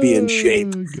want to be in shape.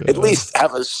 God. At least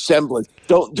have a semblance.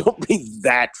 Don't be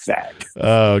that fat.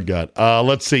 Oh God.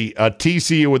 Let's see.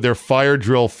 TCU with their fire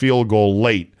drill field goal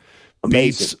late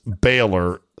beats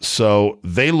Baylor. So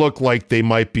they look like they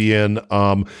might be in.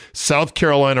 South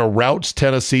Carolina routs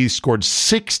Tennessee, scored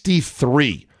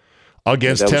 63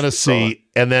 against Tennessee.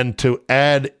 And then to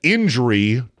add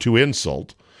injury to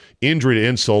insult,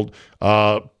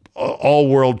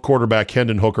 all-world quarterback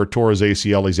Hendon Hooker tore his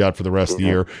ACL. He's out for the rest of the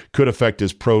year. Could affect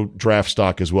his pro draft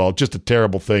stock as well. Just a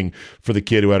terrible thing for the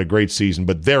kid who had a great season.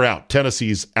 But they're out.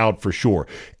 Tennessee's out for sure.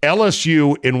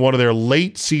 LSU in one of their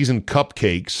late-season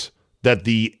cupcakes that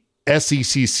the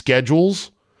SEC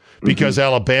schedules, because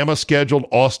Alabama scheduled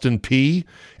Austin Peay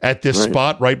at this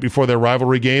spot right before their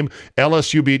rivalry game.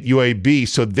 LSU beat UAB,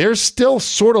 so they're still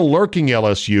sort of lurking,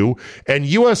 LSU, and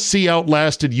USC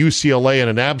outlasted UCLA in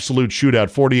an absolute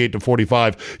shootout,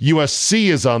 48-45. USC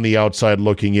is on the outside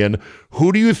looking in.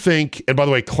 Who do you think, and by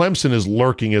the way, Clemson is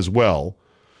lurking as well,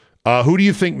 who do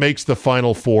you think makes the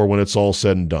Final Four when it's all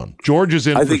said and done? Georgia's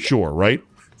in for sure, right?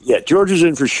 Yeah, Georgia's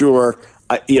in for sure.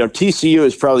 TCU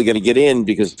is probably going to get in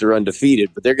because they're undefeated,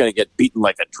 but they're going to get beaten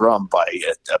like a drum by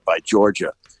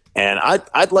Georgia. And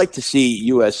I'd like to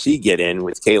see USC get in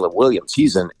with Caleb Williams.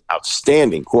 He's an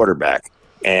outstanding quarterback,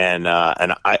 and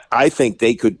I think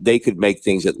they could make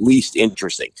things at least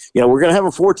interesting. You know, we're going to have a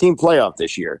 4-team playoff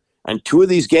this year, and 2 of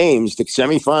these games, the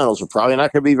semifinals, are probably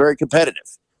not going to be very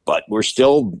competitive. But we're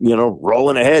still,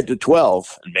 rolling ahead to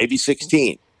 12 and maybe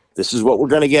 16. This is what we're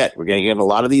going to get. We're going to get a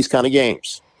lot of these kind of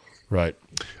games. Right.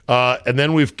 And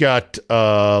then we've got,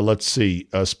 let's see,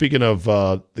 speaking of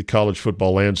the college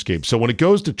football landscape. So when it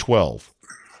goes to 12,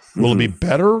 will it be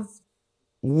better,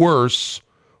 worse,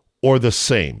 or the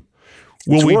same?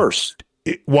 Worse.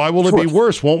 Why will it be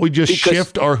worse? Won't we just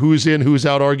shift our who's in, who's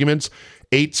out arguments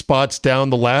 8 spots down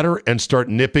the ladder and start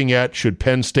nipping at should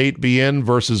Penn State be in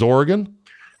versus Oregon?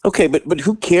 Okay, but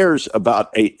who cares about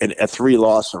a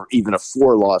 3-loss or even a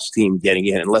 4-loss team getting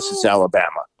in unless it's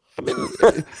Alabama?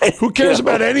 Who cares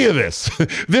about any of this?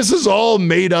 This is all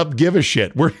made up give a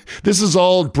shit. This is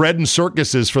all bread and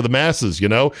circuses for the masses,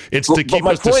 It's to keep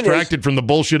us distracted from the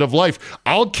bullshit of life.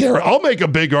 I'll make a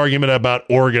big argument about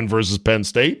Oregon versus Penn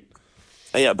State.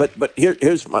 Yeah, but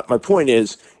here's my point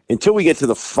is, until we get to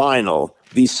the final,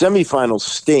 these semifinals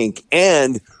stink,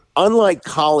 and unlike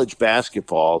college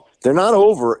basketball, they're not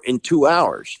over in 2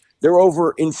 hours. They're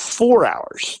over in 4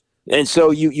 hours. And so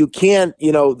you can't,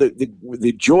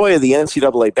 the joy of the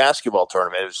NCAA basketball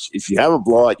tournament is if you have a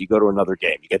blowout, you go to another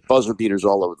game. You get buzzer beaters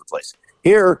all over the place.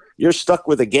 Here, you're stuck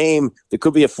with a game that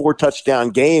could be a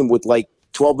 4-touchdown game with like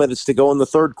 12 minutes to go in the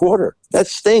third quarter. That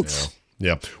stinks.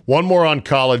 Yeah. One more on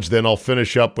college, then I'll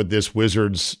finish up with this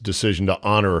Wizards decision to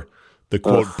honor the,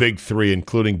 quote, big three,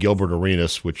 including Gilbert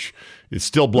Arenas, which it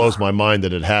still blows my mind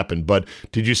that it happened. But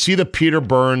did you see the Peter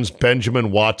Burns,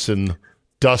 Benjamin Watson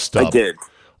dust-up? I did.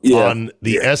 Yeah. On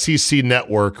the SEC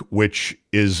network, which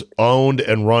is owned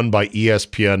and run by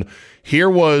ESPN. Here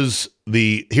was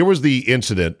the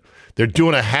incident. They're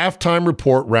doing a halftime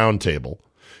report roundtable.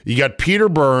 You got Peter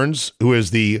Burns, who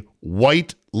is the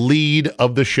white lead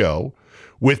of the show,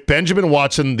 with Benjamin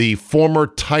Watson, the former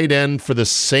tight end for the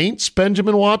Saints,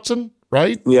 Benjamin Watson,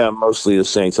 right? Yeah, mostly the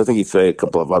Saints. I think he played a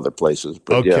couple of other places.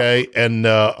 But okay, yeah. And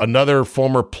another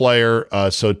former player.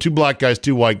 So two black guys,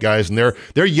 two white guys, and they're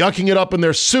yucking it up in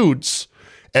their suits.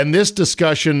 And this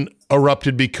discussion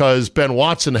erupted because Ben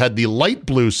Watson had the light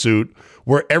blue suit,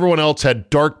 where everyone else had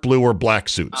dark blue or black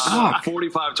suits.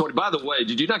 45-20. By the way,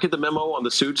 did you not get the memo on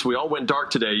the suits? We all went dark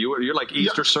today. You're like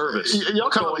Easter service. Y'all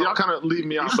kind of leave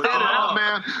me out. But,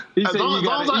 man, as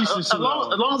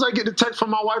long as I get the text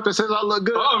from my wife that says I look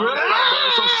good. Oh, really?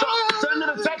 So send me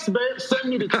the text, babe. Send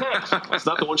me the text. That's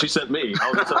not the one she sent me.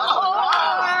 No.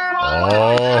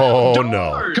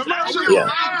 Commercial. Yeah.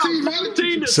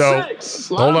 TV. So,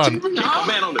 hold on.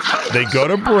 They go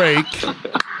to break.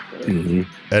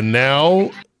 And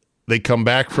now they come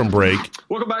back from break.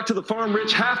 Welcome back to the Farm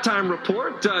Rich halftime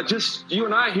report. Just you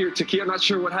and I here, Taki. I'm not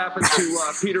sure what happened to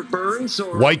Peter Burns.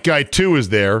 Or White guy 2 is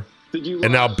there.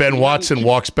 And now Ben Watson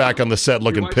walks back on the set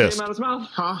looking pissed. Came out his mouth?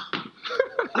 Huh?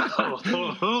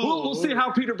 We'll see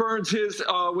how Peter Burns is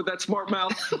with that smart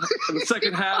mouth in the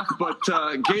second half. But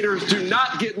Gators do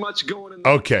not get much going.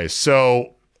 Okay,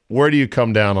 so where do you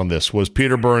come down on this? Was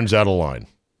Peter Burns out of line?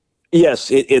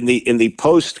 Yes, in the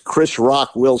post Chris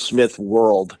Rock, Will Smith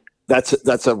world,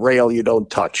 that's a rail you don't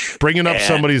touch. Bringing up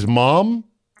somebody's mom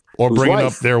or bringing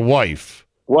up their wife?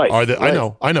 Wife. Right.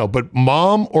 I know, but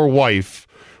mom or wife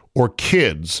or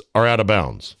kids are out of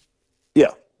bounds.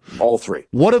 Yeah, all three.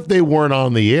 What if they weren't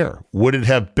on the air? Would it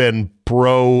have been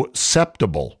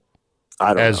bro-ceptible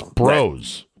as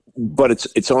bros? But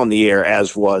it's on the air,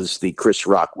 as was the Chris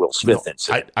Rock, Will Smith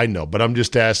incident. I know, but I'm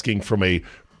just asking from a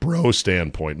bro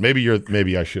standpoint. Maybe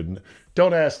I shouldn't.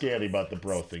 Don't ask Andy about the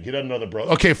bro thing. He doesn't know the bro.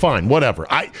 Okay, fine, whatever.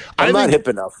 I'm not hip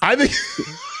enough. I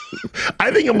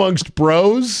think amongst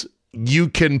bros, you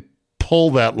can pull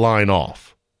that line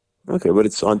off. Okay, but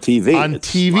it's on TV. On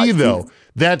TV, though.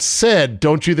 That said,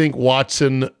 don't you think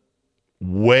Watson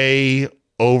way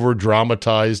over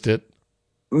dramatized it?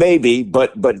 Maybe,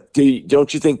 but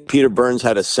don't you think Peter Burns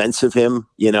had a sense of him?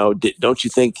 Don't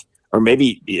you think? Or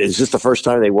maybe is this the first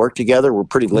time they worked together? We're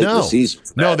pretty late in the season.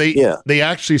 No, they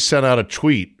actually sent out a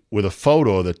tweet with a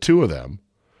photo of the two of them,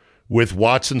 with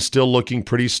Watson still looking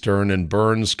pretty stern and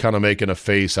Burns kind of making a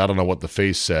face. I don't know what the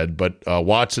face said, but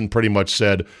Watson pretty much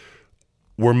said,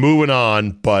 "We're moving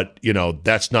on, but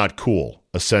that's not cool."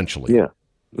 Essentially, yeah.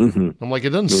 Mm-hmm. I'm like, it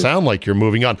doesn't sound like you're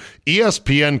moving on.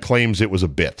 ESPN claims it was a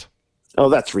bit. Oh,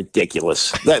 that's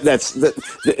ridiculous. That's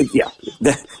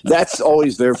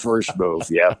always their first move.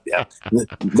 Yeah.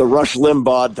 The Rush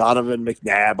Limbaugh, Donovan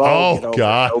McNabb.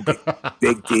 God,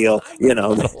 big deal. Yeah,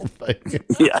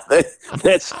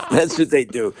 that's what they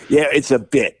do. Yeah, it's a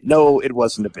bit. No, it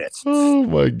wasn't a bit. Oh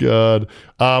my God.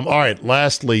 All right.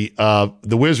 Lastly,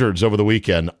 the Wizards over the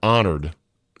weekend honored.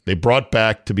 They brought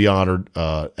back to be honored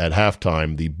at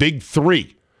halftime the big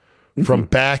three from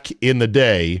back in the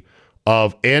day.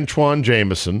 Of Antoine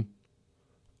Jameson,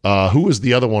 who was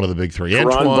the other one of the big three?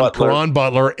 Caron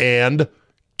Butler, and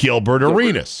Gilbert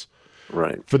Arenas.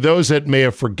 Right. For those that may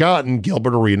have forgotten,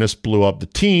 Gilbert Arenas blew up the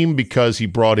team because he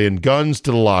brought in guns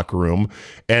to the locker room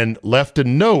and left a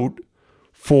note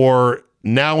for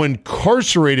now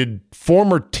incarcerated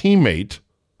former teammate,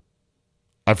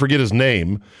 I forget his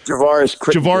name,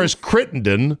 Javaris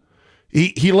Crittenden.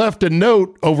 He left a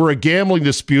note over a gambling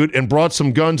dispute and brought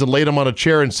some guns and laid them on a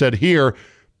chair and said, "Here,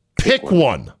 pick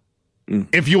one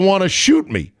if you want to shoot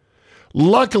me."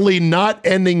 Luckily, not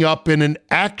ending up in an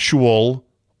actual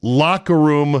locker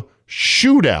room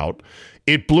shootout.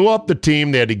 It blew up the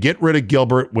team. They had to get rid of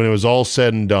Gilbert when it was all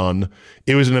said and done.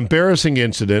 It was an embarrassing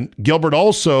incident. Gilbert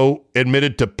also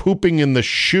admitted to pooping in the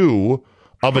shoe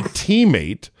of a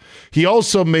teammate. He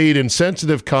also made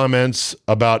insensitive comments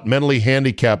about mentally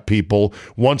handicapped people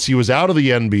once he was out of the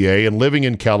NBA and living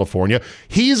in California.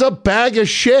 He's a bag of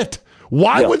shit.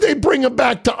 Why would they bring him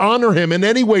back to honor him in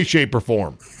any way, shape, or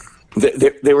form?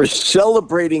 They were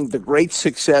celebrating the great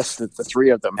success that the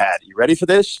three of them had. You ready for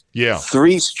this? Yeah.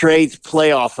 3 straight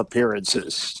playoff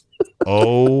appearances.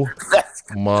 Oh,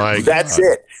 my God. That's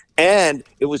it. And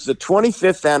it was the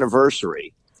 25th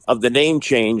anniversary of the name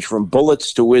change from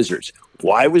Bullets to Wizards.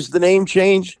 Why was the name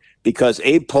changed? Because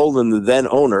Abe Pollin, the then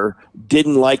owner,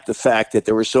 didn't like the fact that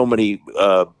there were so many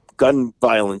gun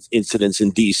violence incidents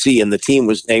in D.C. and the team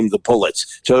was named the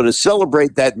Pullets. So to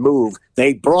celebrate that move,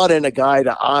 they brought in a guy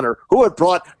to honor who had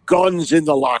brought guns in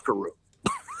the locker room.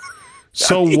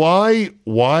 So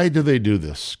why do they do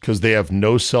this? Because they have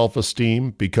no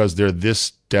self-esteem? Because they're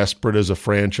this desperate as a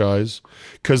franchise?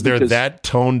 Because they're that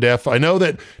tone deaf? I know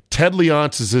that Ted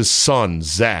Leonsis' son,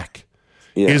 Zach,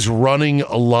 is running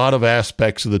a lot of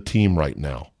aspects of the team right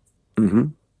now. Mm-hmm.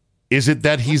 Is it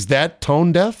that he's that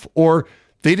tone deaf, or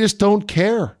they just don't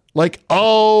care? Like,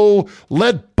 oh,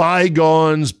 let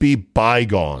bygones be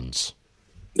bygones.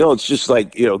 No, it's just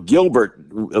like, Gilbert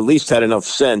at least had enough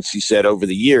sense, he said, over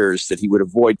the years that he would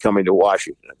avoid coming to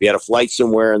Washington. If he had a flight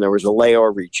somewhere and there was a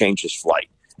layover, he'd change his flight.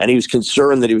 And he was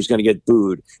concerned that he was going to get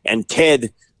booed. And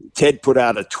Ted put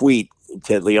out a tweet,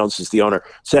 Ted Leonsis, the owner,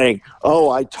 saying,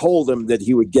 I told him that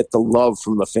he would get the love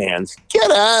from the fans.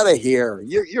 Get out of here.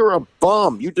 You're a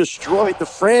bum. You destroyed the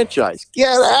franchise.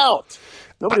 Get out.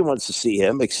 Nobody wants to see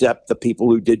him except the people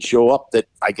who did show up that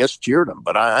I guess cheered him.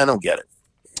 But I don't get it.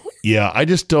 Yeah, I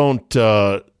just don't.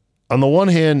 On the one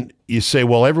hand, you say,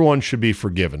 well, everyone should be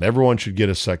forgiven. Everyone should get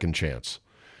a second chance.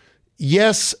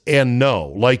 Yes and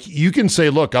no. Like, you can say,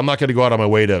 look, I'm not going to go out on my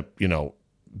way to,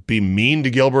 be mean to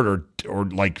Gilbert or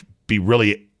like be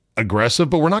really aggressive,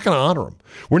 but we're not going to honor him.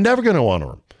 We're never going to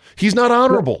honor him. He's not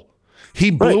honorable.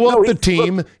 He blew up the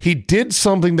team. He did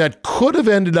something that could have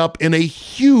ended up in a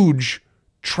huge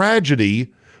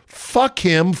tragedy. Fuck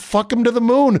him to the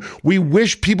moon. We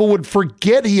wish people would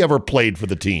forget he ever played for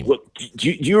the team. Look,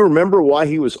 do you remember why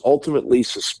he was ultimately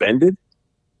suspended?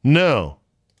 No.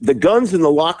 The guns in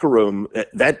the locker room,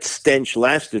 that stench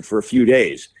lasted for a few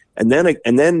days. And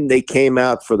then they came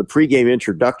out for the pregame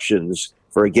introductions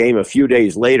for a game a few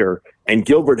days later, and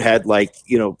Gilbert had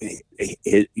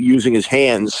using his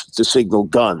hands to signal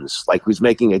guns, like he was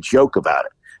making a joke about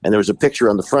it. And there was a picture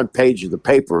on the front page of the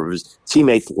paper of his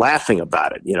teammates laughing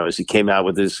about it, as he came out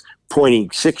with his pointing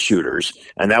six-shooters.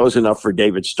 And that was enough for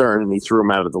David Stern, and he threw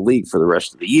him out of the league for the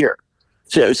rest of the year.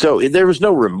 So there was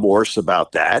no remorse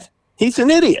about that. He's an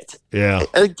idiot. Yeah.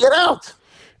 Get out.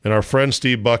 And our friend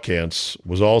Steve Buckhantz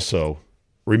was also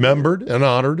remembered and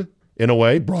honored in a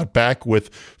way, brought back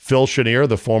with Phil Chenier,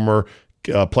 the former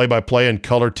play-by-play and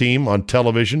color team on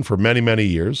television for many, many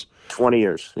years. 20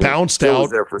 years. Bounced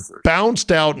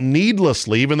out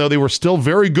needlessly, even though they were still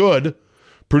very good,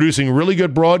 producing really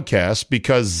good broadcasts,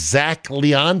 because Zach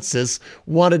Leonsis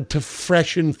wanted to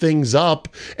freshen things up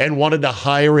and wanted to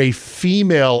hire a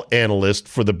female analyst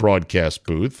for the broadcast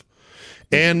booth.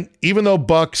 And even though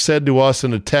Buck said to us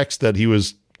in a text that he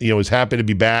was, was happy to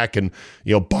be back, and,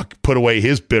 Buck put away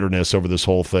his bitterness over this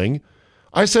whole thing,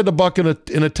 I said to Buck in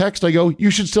a text, I go, you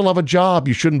should still have a job.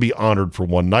 You shouldn't be honored for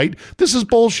one night. This is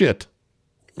bullshit.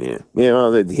 Yeah.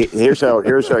 Here's how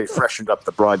he freshened up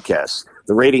the broadcast.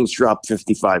 The ratings dropped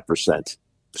 55%.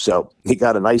 So he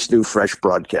got a nice new fresh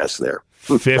broadcast there.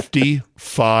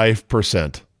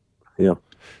 55%. Yeah.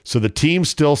 So the team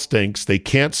still stinks. They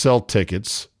can't sell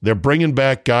tickets. They're bringing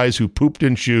back guys who pooped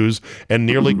in shoes and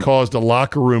nearly caused a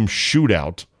locker room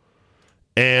shootout.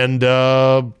 And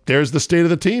there's the state of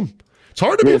the team. It's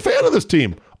hard to be a fan of this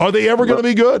team. Are they ever going to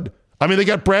be good? I mean, they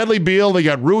got Bradley Beal. They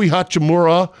got Rui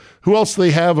Hachimura. Who else do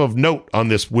they have of note on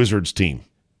this Wizards team?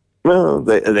 Well,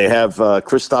 they have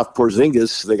Kristaps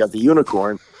Porzingis. They got the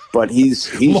unicorn, but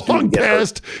he's long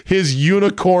past his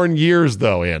unicorn years,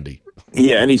 though, Andy.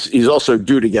 Yeah, and he's also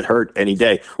due to get hurt any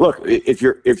day. Look, if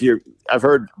you're, I've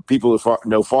heard people who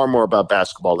know far more about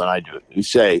basketball than I do, who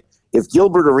say, if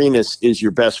Gilbert Arenas is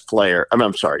your best player,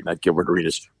 I'm sorry, not Gilbert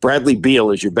Arenas, Bradley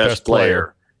Beal is your best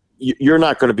player, you're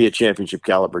not going to be a championship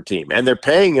caliber team. And they're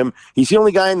paying him. He's the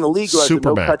only guy in the league who has a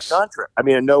no-cut contract. I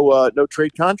mean, a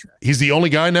no-trade contract. He's the only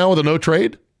guy now with a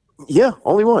no-trade? Yeah,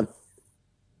 only one.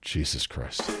 Jesus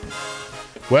Christ.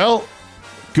 Well,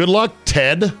 good luck,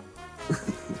 Ted.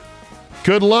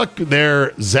 Good luck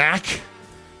there, Zach.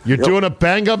 You're doing a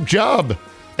bang-up job.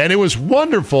 And it was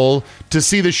wonderful to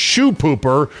see the shoe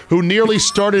pooper who nearly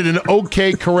started an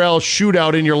OK Corral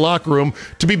shootout in your locker room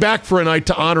to be back for a night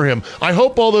to honor him. I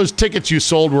hope all those tickets you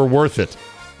sold were worth it.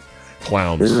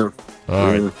 Clowns. All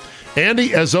right.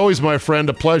 Andy, as always, my friend,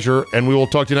 a pleasure, and we will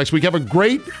talk to you next week. Have a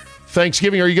great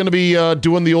Thanksgiving. Are you going to be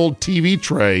doing the old TV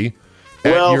tray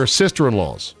at your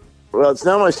sister-in-law's? Well, it's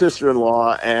now my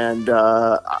sister-in-law, and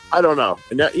I don't know.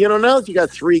 Now that you got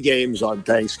 3 games on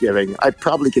Thanksgiving, I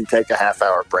probably can take a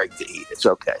half-hour break to eat. It's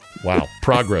okay. Wow.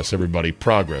 Progress, everybody.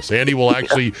 Progress. Andy will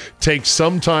actually take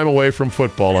some time away from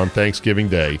football on Thanksgiving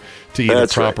Day to eat a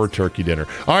proper turkey dinner.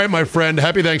 All right, my friend.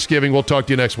 Happy Thanksgiving. We'll talk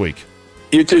to you next week.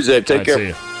 You too, Zabe. Take care. See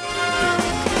you.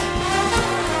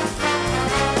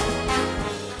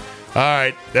 All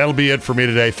right, that'll be it for me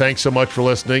today. Thanks so much for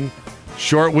listening.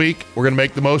 Short week. We're going to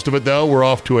make the most of it, though. We're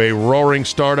off to a roaring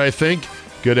start, I think.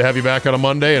 Good to have you back on a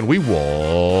Monday, and we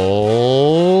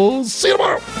will see you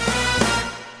tomorrow.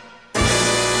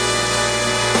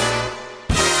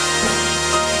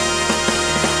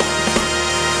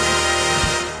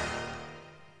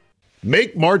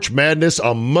 Make March Madness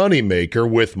a moneymaker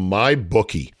with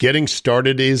MyBookie. Getting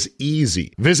started is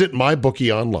easy. Visit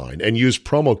MyBookie online and use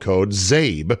promo code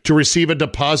ZABE to receive a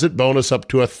deposit bonus up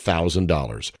to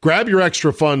 $1,000. Grab your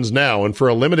extra funds now and for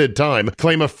a limited time,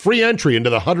 claim a free entry into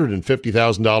the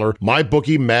 $150,000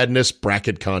 MyBookie Madness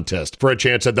Bracket Contest for a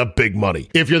chance at the big money.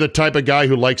 If you're the type of guy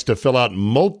who likes to fill out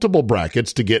multiple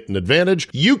brackets to get an advantage,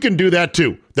 you can do that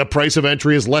too. The price of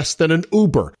entry is less than an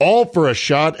Uber, all for a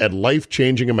shot at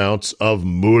life-changing amounts of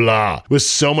moolah. With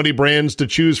so many brands to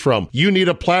choose from, you need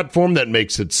a platform that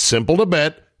makes it simple to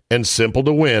bet and simple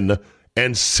to win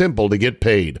and simple to get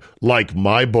paid, like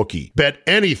MyBookie. Bet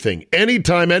anything,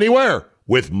 anytime, anywhere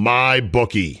with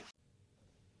MyBookie.